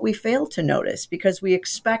notice and what we fail to notice, because we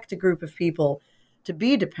expect a group of people to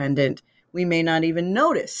be dependent. We may not even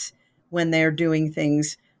notice when they're doing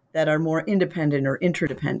things that are more independent or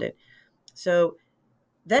interdependent. So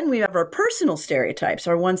then we have our personal stereotypes,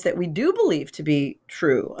 are ones that we do believe to be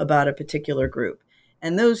true about a particular group.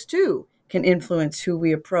 And those too can influence who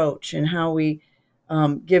we approach and how we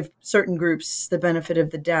give certain groups the benefit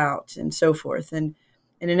of the doubt and so forth. And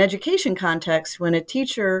in an education context, when a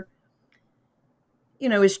teacher,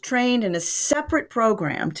 is trained in a separate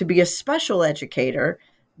program to be a special educator,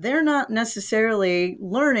 they're not necessarily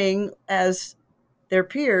learning as their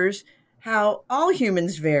peers how all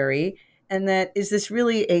humans vary, and that is this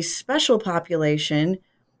really a special population,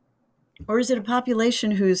 or is it a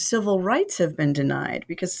population whose civil rights have been denied?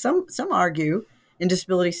 Because some argue in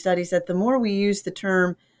disability studies that the more we use the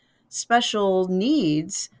term special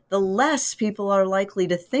needs, the less people are likely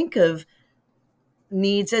to think of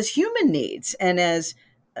needs as human needs and as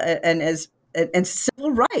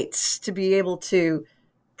civil rights, to be able to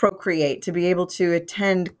procreate, to be able to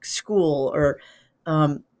attend school, or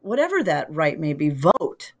whatever that right may be.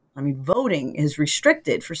 Vote. I mean, voting is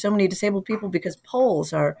restricted for so many disabled people because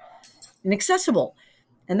polls are inaccessible.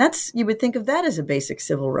 And you would think of that as a basic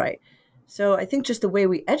civil right. So I think just the way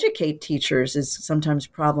we educate teachers is sometimes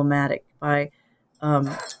problematic by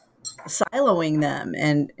siloing them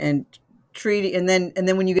and treating, and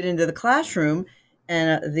then when you get into the classroom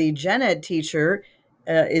and the gen ed teacher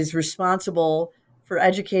is responsible for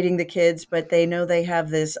educating the kids, but they know they have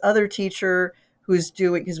this other teacher who's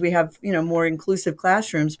doing, because we have, more inclusive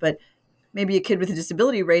classrooms, but maybe a kid with a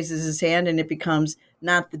disability raises his hand and it becomes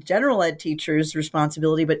not the general ed teacher's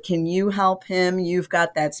responsibility, but can you help him? You've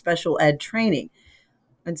got that special ed training.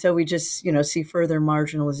 And so we just, see further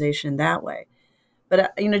marginalization that way.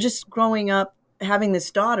 But, just growing up, having this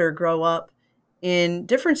daughter grow up in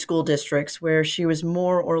different school districts where she was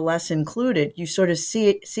more or less included, you sort of see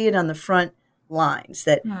it on the front lines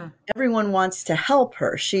that everyone wants to help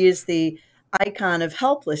her. She is the icon of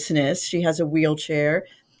helplessness. She has a wheelchair.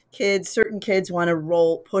 Certain kids want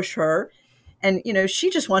to push her. And, she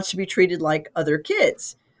just wants to be treated like other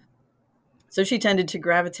kids. So she tended to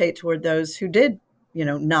gravitate toward those who did,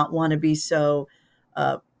 not want to be so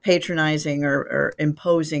patronizing or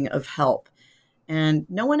imposing of help. And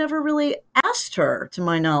no one ever really asked her, to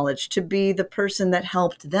my knowledge, to be the person that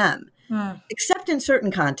helped them, except in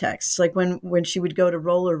certain contexts, like when she would go to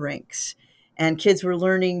roller rinks and kids were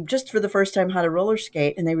learning just for the first time how to roller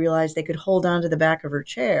skate, and they realized they could hold on to the back of her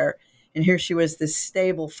chair. And here she was, this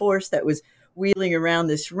stable force that was wheeling around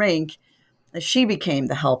this rink. She became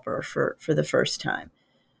the helper for the first time.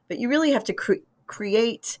 But you really have to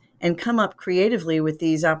create and come up creatively with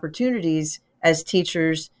these opportunities as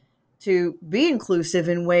teachers to be inclusive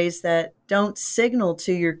in ways that don't signal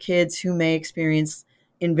to your kids who may experience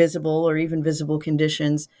invisible or even visible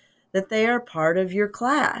conditions that they are part of your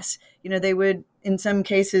class. They would, in some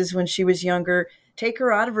cases when she was younger, take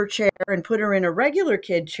her out of her chair and put her in a regular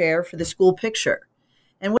kid chair for the school picture.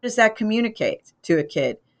 And what does that communicate to a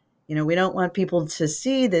kid? We don't want people to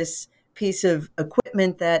see this piece of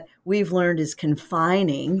equipment that we've learned is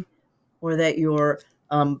confining, or that you're,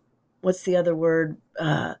 what's the other word?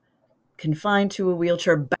 Confined to a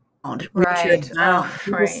wheelchair, bound. Right.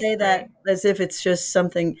 People say that as if it's just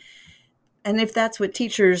something. And if that's what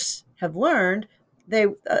teachers have learned, they,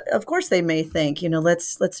 of course, they may think,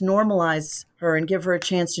 let's normalize her and give her a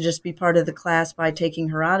chance to just be part of the class by taking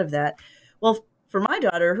her out of that. Well, for my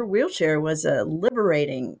daughter, her wheelchair was a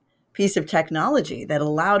liberating piece of technology that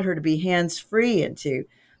allowed her to be hands-free and to,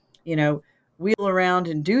 wheel around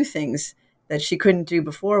and do things that she couldn't do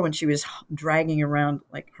before when she was dragging around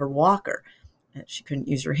like her walker. She couldn't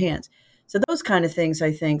use her hands. So those kind of things,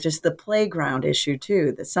 I think, just the playground issue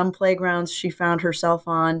too, that some playgrounds she found herself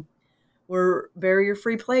on were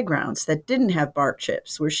barrier-free playgrounds that didn't have bark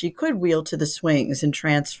chips, where she could wheel to the swings and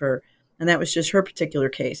transfer. And that was just her particular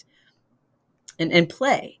case. And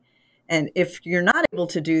play. And if you're not able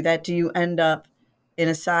to do that, do you end up in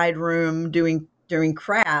a side room doing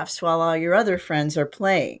crafts while all your other friends are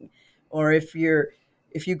playing? Or if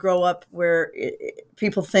you grow up where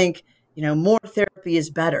people think, more therapy is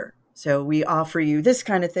better. So we offer you this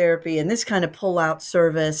kind of therapy and this kind of pull-out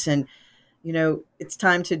service. And, it's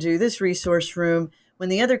time to do this resource room. When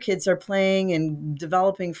the other kids are playing and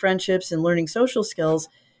developing friendships and learning social skills,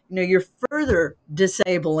 you're further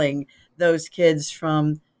disabling those kids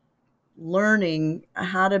from learning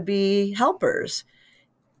how to be helpers.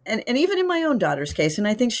 And even in my own daughter's case, and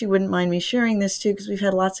I think she wouldn't mind me sharing this too, because we've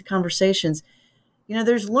had lots of conversations,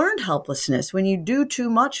 there's learned helplessness. When you do too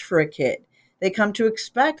much for a kid, they come to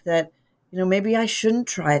expect that, maybe I shouldn't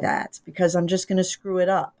try that because I'm just going to screw it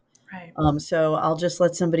up. Right. So I'll just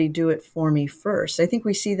let somebody do it for me first. I think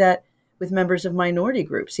we see that with members of minority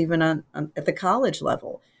groups, even at the college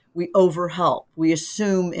level. We overhelp. We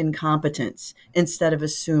assume incompetence instead of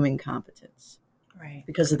assuming competence. Right.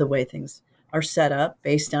 Because of the way things are set up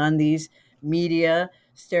based on these media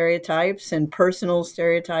stereotypes and personal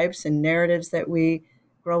stereotypes and narratives that we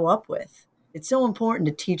grow up with. It's so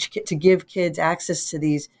important to give kids access to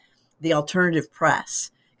the alternative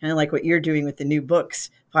press, kind of like what you're doing with the New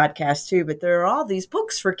Books podcast too. But there are all these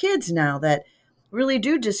books for kids now that really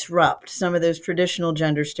do disrupt some of those traditional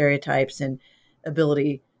gender stereotypes and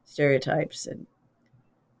ability stereotypes. And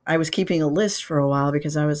I was keeping a list for a while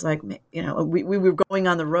because I was like, we were going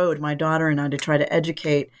on the road, my daughter and I, to try to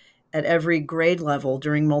educate at every grade level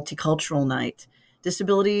during Multicultural Night.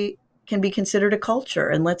 Disability can be considered a culture,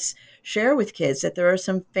 and let's share with kids that there are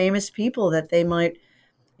some famous people that they might,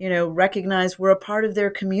 recognize were a part of their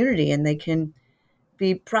community, and they can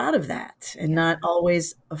be proud of that and not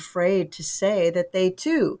always afraid to say that they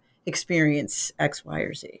too experience X, Y,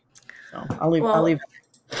 or Z. So I'll leave it.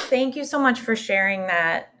 Thank you so much for sharing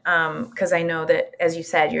that, because I know that, as you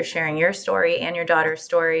said, you're sharing your story and your daughter's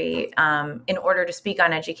story in order to speak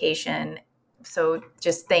on education. So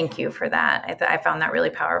just thank you for that. I found that really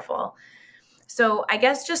powerful. So I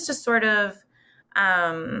guess just to sort of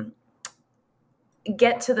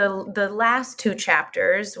get to the last two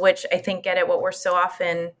chapters, which I think get at what we're so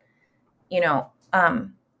often,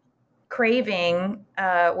 craving,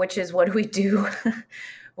 which is what do we do?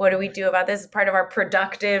 What do we do about this? It's part of our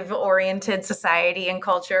productive-oriented society and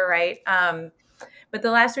culture, right? But the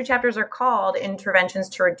last two chapters are called Interventions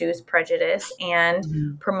to Reduce Prejudice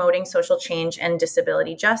and Promoting Social Change and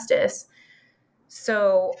Disability Justice.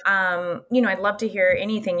 So, I'd love to hear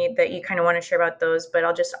anything that you kind of want to share about those, but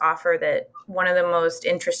I'll just offer that one of the most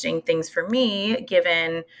interesting things for me,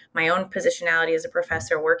 given my own positionality as a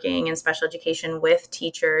professor working in special education with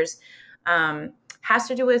teachers, has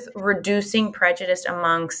to do with reducing prejudice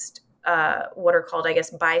amongst what are called, I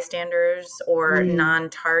guess, bystanders or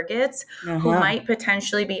non-targets who might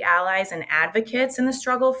potentially be allies and advocates in the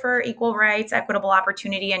struggle for equal rights, equitable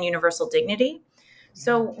opportunity, and universal dignity.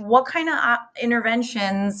 So what kind of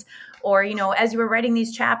interventions or, as you were writing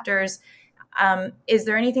these chapters, Is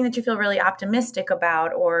there anything that you feel really optimistic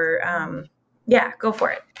about, or go for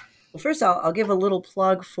it. Well, first, I'll give a little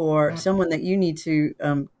plug for someone that you need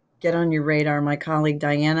to get on your radar, my colleague,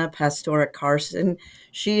 Diana Pastoric Carson.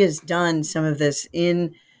 She has done some of this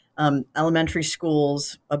in elementary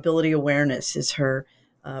schools. Ability Awareness is her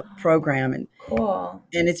program. And cool.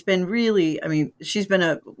 And it's been really, I mean,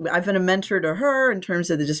 I've been a mentor to her in terms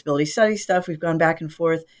of the disability study stuff. We've gone back and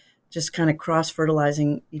forth, just kind of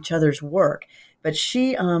cross-fertilizing each other's work. But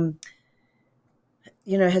she,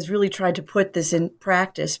 has really tried to put this in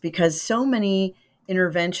practice, because so many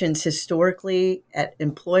interventions historically at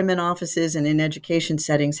employment offices and in education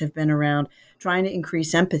settings have been around trying to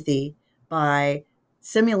increase empathy by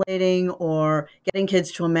simulating or getting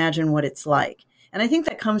kids to imagine what it's like. And I think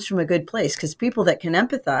that comes from a good place, because people that can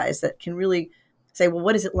empathize, that can really say, well,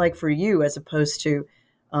 what is it like for you, as opposed to,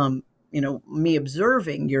 me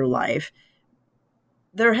observing your life.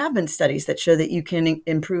 There have been studies that show that you can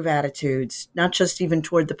improve attitudes, not just even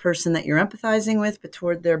toward the person that you're empathizing with, but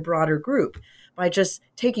toward their broader group, by just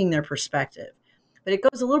taking their perspective. But it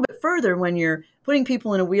goes a little bit further when you're putting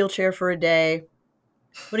people in a wheelchair for a day,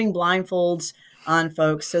 putting blindfolds on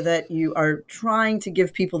folks so that you are trying to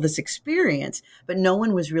give people this experience, but no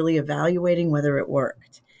one was really evaluating whether it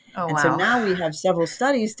worked. Oh, and wow. So now we have several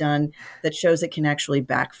studies done that shows it can actually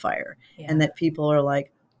backfire, and that people are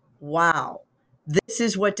like, wow, this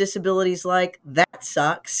is what disability is like. That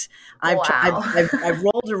sucks. I've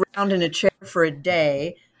rolled around in a chair for a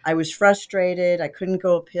day. I was frustrated. I couldn't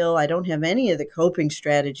go uphill. I don't have any of the coping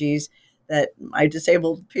strategies that my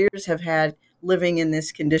disabled peers have had living in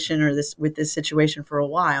this condition or with this situation for a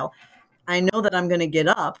while. I know that I'm going to get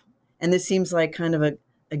up, and this seems like kind of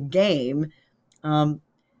a game.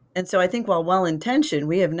 And so I think, while well-intentioned,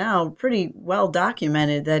 we have now pretty well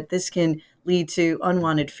documented that this can lead to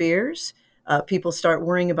unwanted fears. People start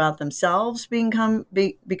worrying about themselves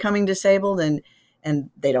becoming disabled, and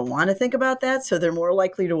they don't want to think about that. So they're more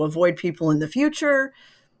likely to avoid people in the future.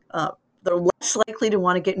 They're less likely to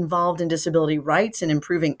want to get involved in disability rights and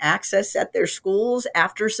improving access at their schools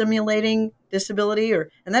after simulating disability,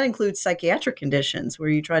 and that includes psychiatric conditions where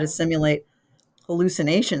you try to simulate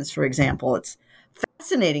hallucinations, for example. It's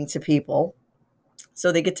fascinating to people,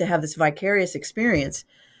 so they get to have this vicarious experience.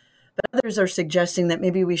 But others are suggesting that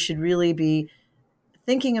maybe we should really be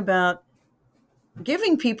thinking about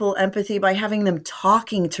giving people empathy by having them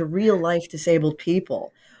talking to real life disabled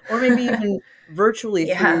people, or maybe even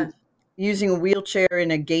virtually through using a wheelchair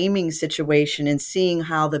in a gaming situation and seeing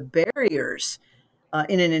how the barriers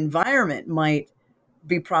in an environment might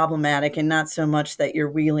be problematic, and not so much that you're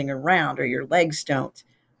wheeling around or your legs don't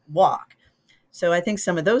walk. So I think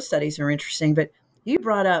some of those studies are interesting. But you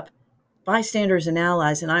brought up bystanders and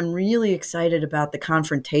allies, and I'm really excited about the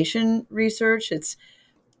confrontation research. It's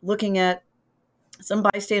looking at some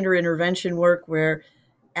bystander intervention work where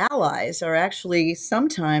allies are actually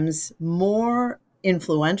sometimes more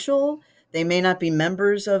influential. They may not be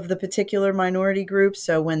members of the particular minority group,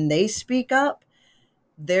 so when they speak up,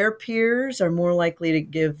 their peers are more likely to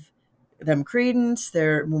give them credence.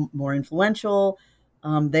 They're more influential.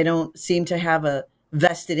 They don't seem to have a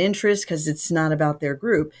vested interest because it's not about their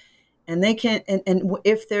group. And they can, and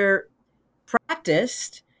if they're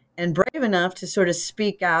practiced and brave enough to sort of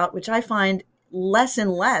speak out, which I find less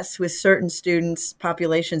and less with certain students,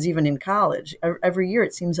 populations, even in college. Every year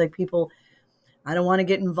it seems like people, I don't want to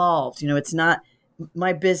get involved. It's not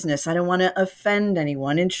my business. I don't want to offend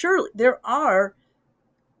anyone. And surely there are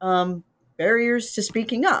barriers to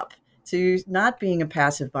speaking up, to not being a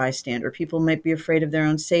passive bystander. People might be afraid of their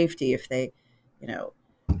own safety if they,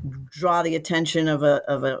 draw the attention of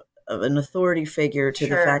an authority figure to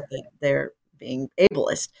the fact that they're being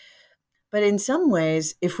ableist. But in some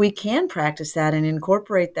ways, if we can practice that and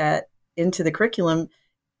incorporate that into the curriculum,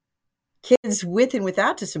 kids with and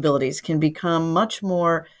without disabilities can become much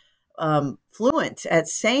more fluent at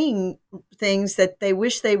saying things that they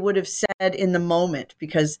wish they would have said in the moment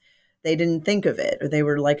because they didn't think of it, or they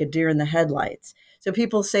were like a deer in the headlights. So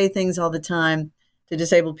people say things all the time to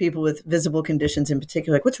disabled people with visible conditions in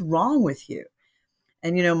particular, like, what's wrong with you?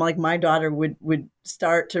 And, like my daughter would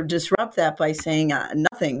start to disrupt that by saying,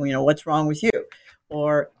 nothing, what's wrong with you?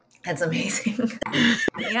 Or that's amazing.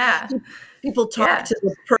 Yeah. People talk to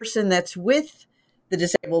the person that's with the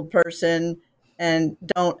disabled person and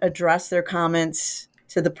don't address their comments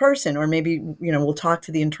to the person, or maybe, we'll talk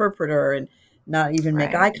to the interpreter and not even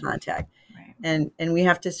make eye contact. Right. And we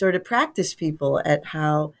have to sort of practice people at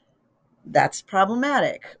how that's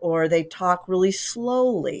problematic, or they talk really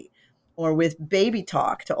slowly, or with baby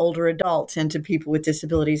talk to older adults and to people with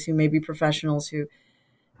disabilities who may be professionals who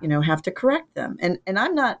have to correct them. And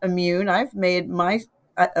I'm not immune. I've made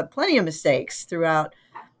plenty of mistakes throughout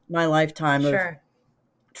my lifetime of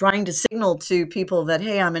trying to signal to people that,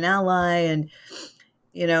 hey, I'm an ally, and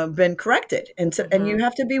been corrected. And so, and you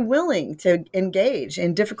have to be willing to engage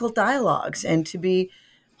in difficult dialogues and to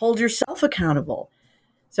hold yourself accountable.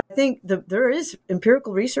 So I think there is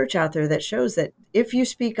empirical research out there that shows that if you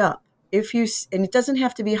speak up, and it doesn't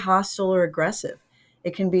have to be hostile or aggressive,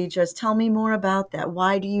 it can be just, tell me more about that.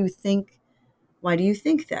 Why do you think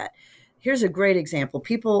that? Here's a great example.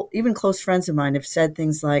 People, even close friends of mine, have said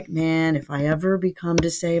things like, man, if I ever become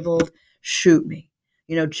disabled, shoot me.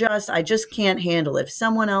 I just can't handle it. If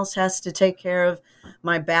someone else has to take care of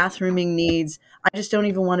my bathrooming needs, I just don't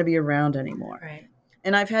even want to be around anymore. Right.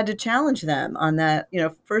 And I've had to challenge them on that,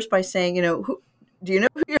 first by saying, do you know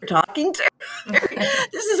who you're talking to?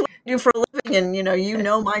 This is what I do for a living.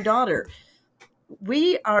 And, my daughter.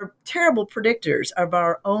 We are terrible predictors of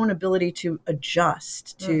our own ability to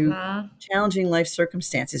adjust to challenging life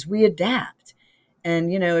circumstances. We adapt.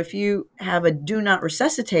 And, if you have a do not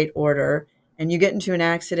resuscitate order and you get into an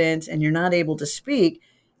accident and you're not able to speak,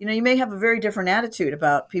 you may have a very different attitude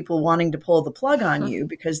about people wanting to pull the plug on you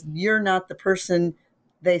because you're not the person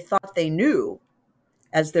they thought they knew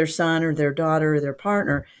as their son or their daughter or their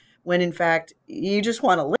partner, when in fact you just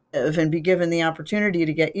want to live and be given the opportunity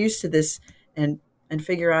to get used to this and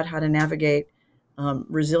figure out how to navigate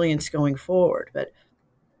resilience going forward. But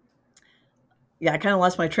yeah, I kind of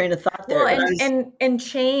lost my train of thought there. Well, and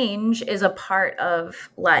change is a part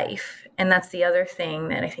of life. And that's the other thing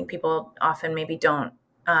that I think people often maybe don't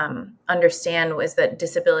understand, was that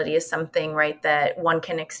disability is something, right, that one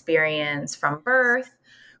can experience from birth,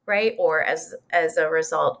 right, or as a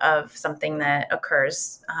result of something that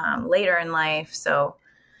occurs later in life. So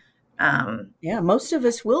most of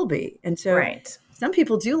us will be. And so some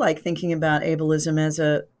people do like thinking about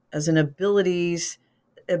ableism as an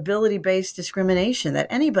ability-based discrimination, that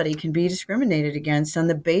anybody can be discriminated against on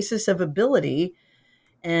the basis of ability.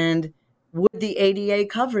 And would the ADA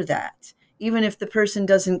cover that, even if the person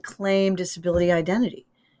doesn't claim disability identity?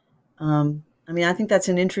 I think that's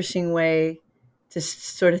an interesting way to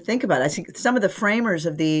sort of think about it. I think some of the framers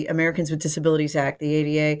of the Americans with Disabilities Act, the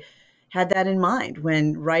ADA, had that in mind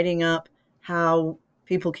when writing up how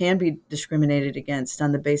people can be discriminated against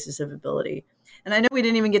on the basis of ability. And I know we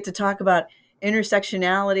didn't even get to talk about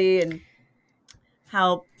intersectionality and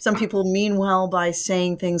how some people mean well by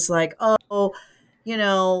saying things like, oh, they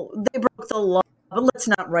broke the law, but let's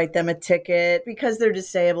not write them a ticket because they're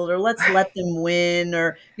disabled, or let's let them win,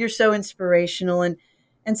 or you're so inspirational. And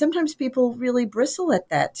sometimes people really bristle at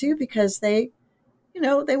that too, because they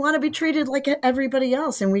want to be treated like everybody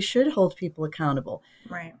else, and we should hold people accountable.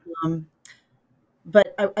 Right.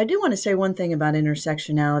 But I do want to say one thing about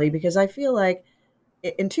intersectionality, because I feel like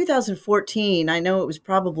in 2014, I know it was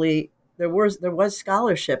probably, there was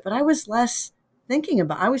scholarship, but I was less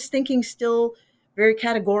I was thinking still very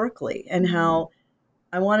categorically, and how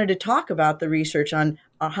I wanted to talk about the research on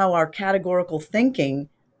how our categorical thinking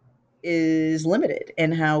is limited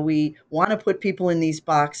and how we want to put people in these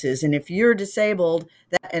boxes. And if you're disabled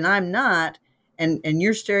and I'm not, and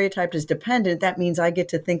you're stereotyped as dependent, that means I get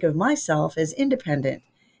to think of myself as independent.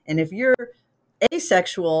 And if you're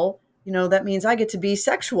asexual, that means I get to be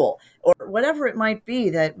sexual, or whatever it might be,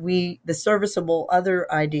 that the serviceable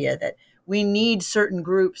other idea that we need certain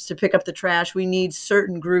groups to pick up the trash. We need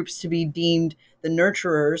certain groups to be deemed the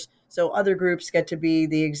nurturers, so other groups get to be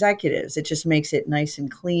the executives. It just makes it nice and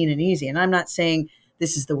clean and easy. And I'm not saying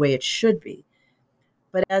this is the way it should be.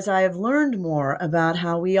 But as I have learned more about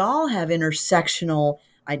how we all have intersectional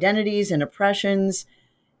identities and oppressions,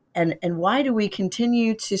 and why do we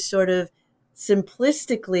continue to sort of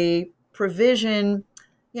simplistically provision,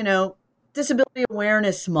 Disability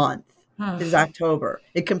Awareness Month is October.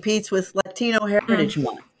 It competes with Latino Heritage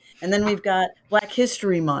Month. And then we've got Black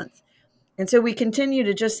History Month. And so we continue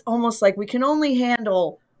to just almost like we can only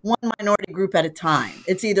handle one minority group at a time.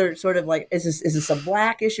 It's either sort of like, is this a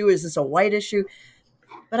Black issue? Is this a white issue?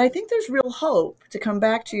 But I think there's real hope, to come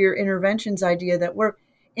back to your interventions idea, that we're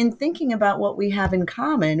in thinking about what we have in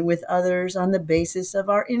common with others on the basis of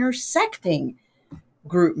our intersecting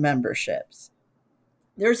group memberships.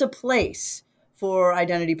 There's a place for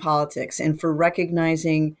identity politics and for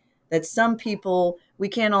recognizing that some people, we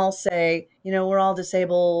can't all say, we're all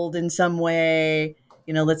disabled in some way,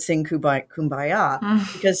 let's sing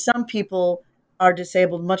kumbaya, because some people are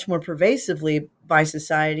disabled much more pervasively by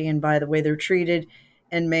society and by the way they're treated,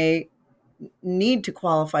 and may need to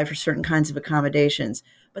qualify for certain kinds of accommodations.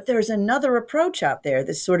 But there's another approach out there,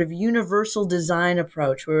 this sort of universal design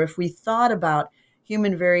approach, where if we thought about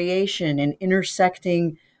human variation and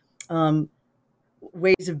intersecting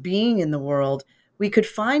ways of being in the world, we could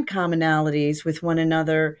find commonalities with one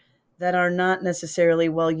another that are not necessarily,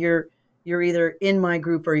 well, you're either in my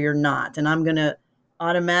group or you're not. And I'm going to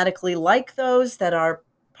automatically like those that are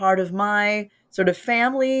part of my sort of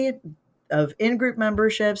family of in-group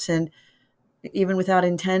memberships, and even without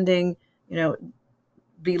intending,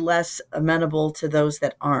 be less amenable to those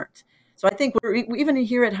that aren't. So I think we're even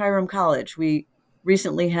here at Hiram College, we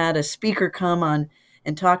recently had a speaker come on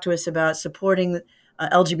and talk to us about supporting the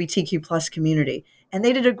LGBTQ plus community. And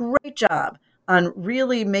they did a great job on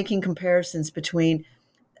really making comparisons between,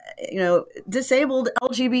 disabled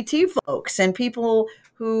LGBT folks and people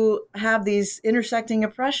who have these intersecting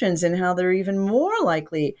oppressions, and how they're even more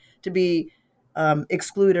likely to be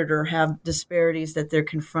excluded or have disparities that they're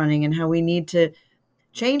confronting, and how we need to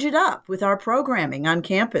change it up with our programming on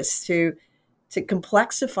campus to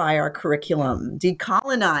complexify our curriculum,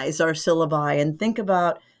 decolonize our syllabi, and think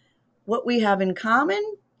about what we have in common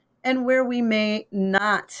and where we may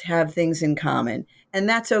not have things in common. And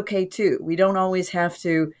that's okay too. We don't always have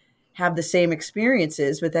to have the same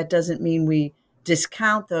experiences, but that doesn't mean we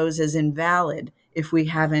discount those as invalid if we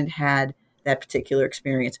haven't had that particular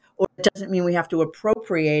experience. Or it doesn't mean we have to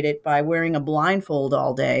appropriate it by wearing a blindfold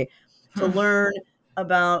all day to learn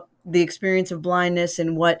about the experience of blindness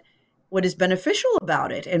and what is beneficial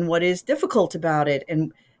about it and what is difficult about it,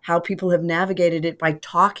 and how people have navigated it by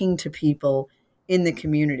talking to people in the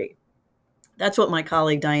community. That's what my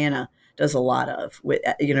colleague Diana does a lot of, with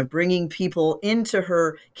bringing people into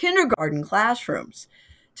her kindergarten classrooms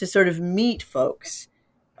to sort of meet folks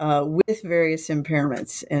with various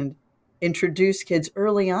impairments and introduce kids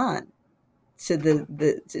early on to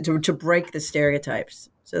to break the stereotypes.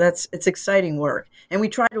 So it's exciting work. And we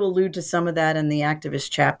try to allude to some of that in the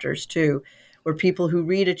activist chapters too, where people who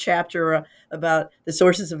read a chapter about the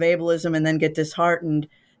sources of ableism and then get disheartened,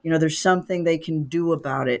 there's something they can do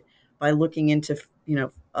about it by looking into,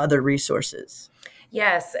 other resources.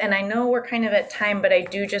 Yes. And I know we're kind of at time, but I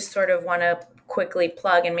do just sort of want to quickly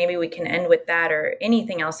plug, and maybe we can end with that or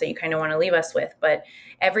anything else that you kind of want to leave us with. But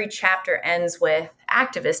every chapter ends with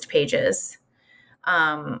activist pages,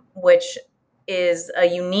 which is a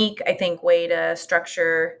unique, I think, way to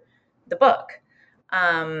structure the book.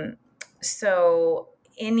 So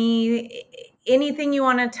anything you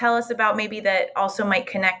want to tell us about maybe that also might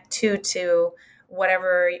connect to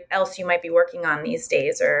whatever else you might be working on these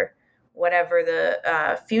days, or whatever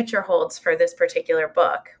the future holds for this particular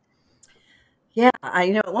book? Yeah,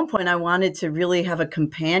 at one point I wanted to really have a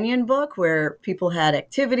companion book where people had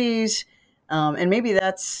activities, and maybe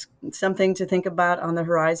that's something to think about on the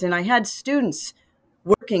horizon. I had students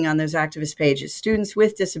working on those activist pages, students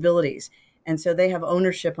with disabilities, and so they have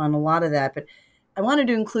ownership on a lot of that. But I wanted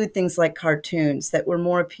to include things like cartoons that were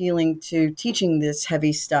more appealing to teaching this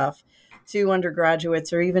heavy stuff to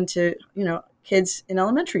undergraduates, or even to, kids in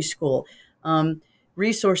elementary school.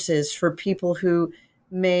 Resources for people who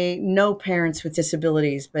may know parents with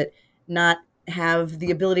disabilities, but not have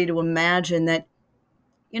the ability to imagine that,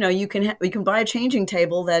 you can buy a changing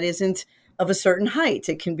table that isn't of a certain height.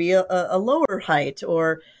 It can be a lower height,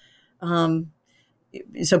 or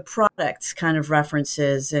so products kind of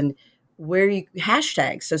references, and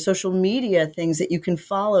hashtags, so social media things that you can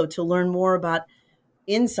follow to learn more about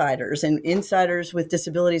insiders with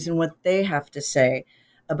disabilities and what they have to say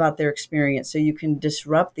about their experience. So you can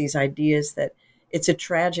disrupt these ideas that it's a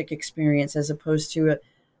tragic experience, as opposed to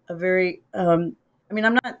a very, I'm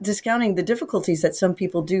not discounting the difficulties that some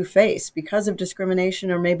people do face because of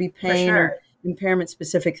discrimination or maybe pain or impairment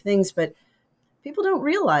specific things, but people don't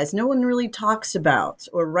realize, no one really talks about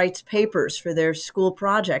or writes papers for their school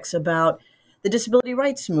projects about the disability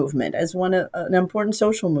rights movement as an important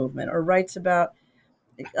social movement, or writes about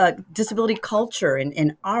disability culture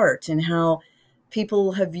and art, and how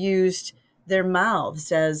people have used their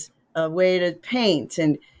mouths as a way to paint.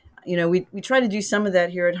 And, we try to do some of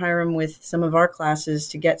that here at Hiram with some of our classes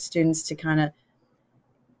to get students to kind of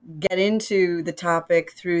get into the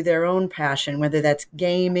topic through their own passion, whether that's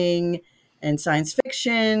gaming and science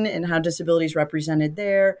fiction and how disability is represented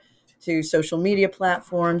there, to social media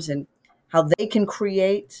platforms and how they can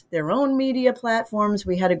create their own media platforms.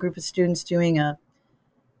 We had a group of students doing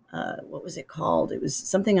what was it called? It was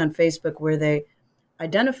something on Facebook where they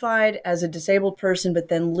identified as a disabled person, but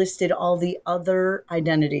then listed all the other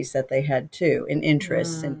identities that they had too, and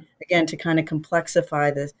interests. And again, to kind of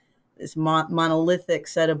complexify this monolithic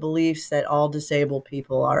set of beliefs that all disabled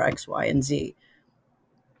people are X, Y, and Z.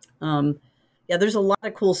 There's a lot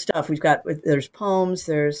of cool stuff. There's poems,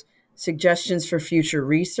 there's suggestions for future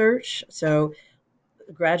research. So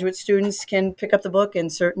graduate students can pick up the book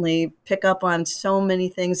and certainly pick up on so many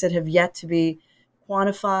things that have yet to be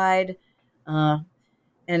quantified.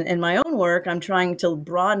 And my own work, I'm trying to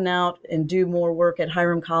broaden out and do more work at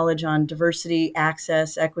Hiram College on diversity,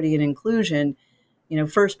 access, equity, and inclusion.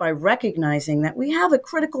 First by recognizing that we have a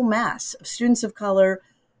critical mass of students of color,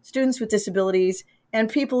 students with disabilities, and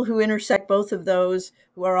people who intersect both of those,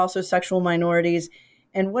 who are also sexual minorities,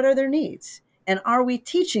 and what are their needs? And are we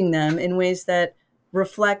teaching them in ways that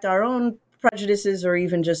reflect our own prejudices or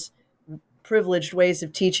even just privileged ways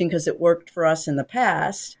of teaching because it worked for us in the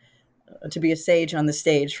past, to be a sage on the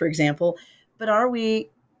stage, for example? But are we,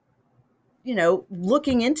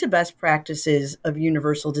 looking into best practices of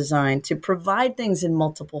universal design to provide things in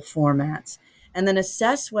multiple formats and then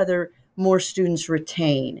assess whether more students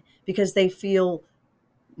retain because they feel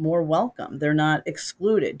more welcome, they're not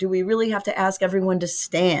excluded? Do we really have to ask everyone to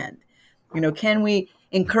stand? Can we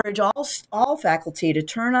encourage all faculty to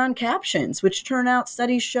turn on captions, which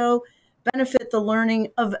studies show benefit the learning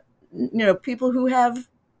of people who have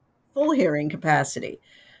full hearing capacity?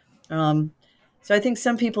 So I think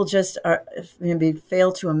some people just maybe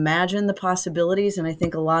fail to imagine the possibilities, and I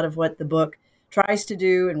think a lot of what the book tries to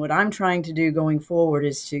do and what I'm trying to do going forward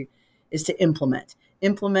is to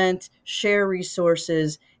implement, share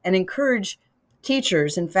resources, and encourage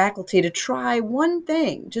teachers and faculty to try one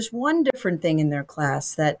thing, just one different thing in their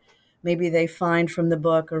class that maybe they find from the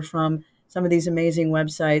book or from some of these amazing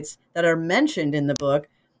websites that are mentioned in the book,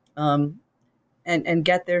 and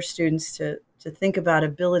get their students to think about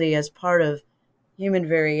ability as part of human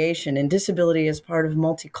variation and disability as part of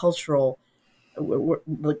multicultural,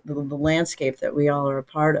 the landscape that we all are a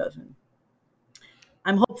part of. And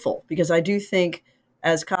I'm hopeful because I do think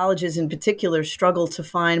as colleges in particular struggle to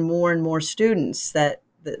find more and more students, that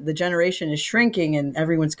the generation is shrinking and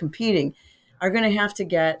everyone's competing, are going to have to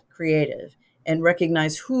get creative and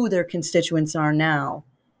recognize who their constituents are now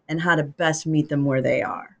and how to best meet them where they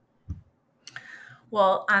are.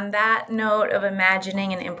 Well, on that note of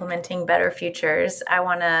imagining and implementing better futures, I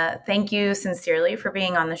want to thank you sincerely for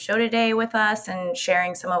being on the show today with us and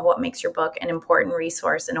sharing some of what makes your book an important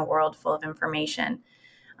resource in a world full of information.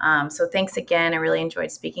 So thanks again. I really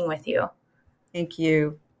enjoyed speaking with you. Thank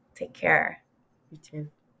you. Take care. You too.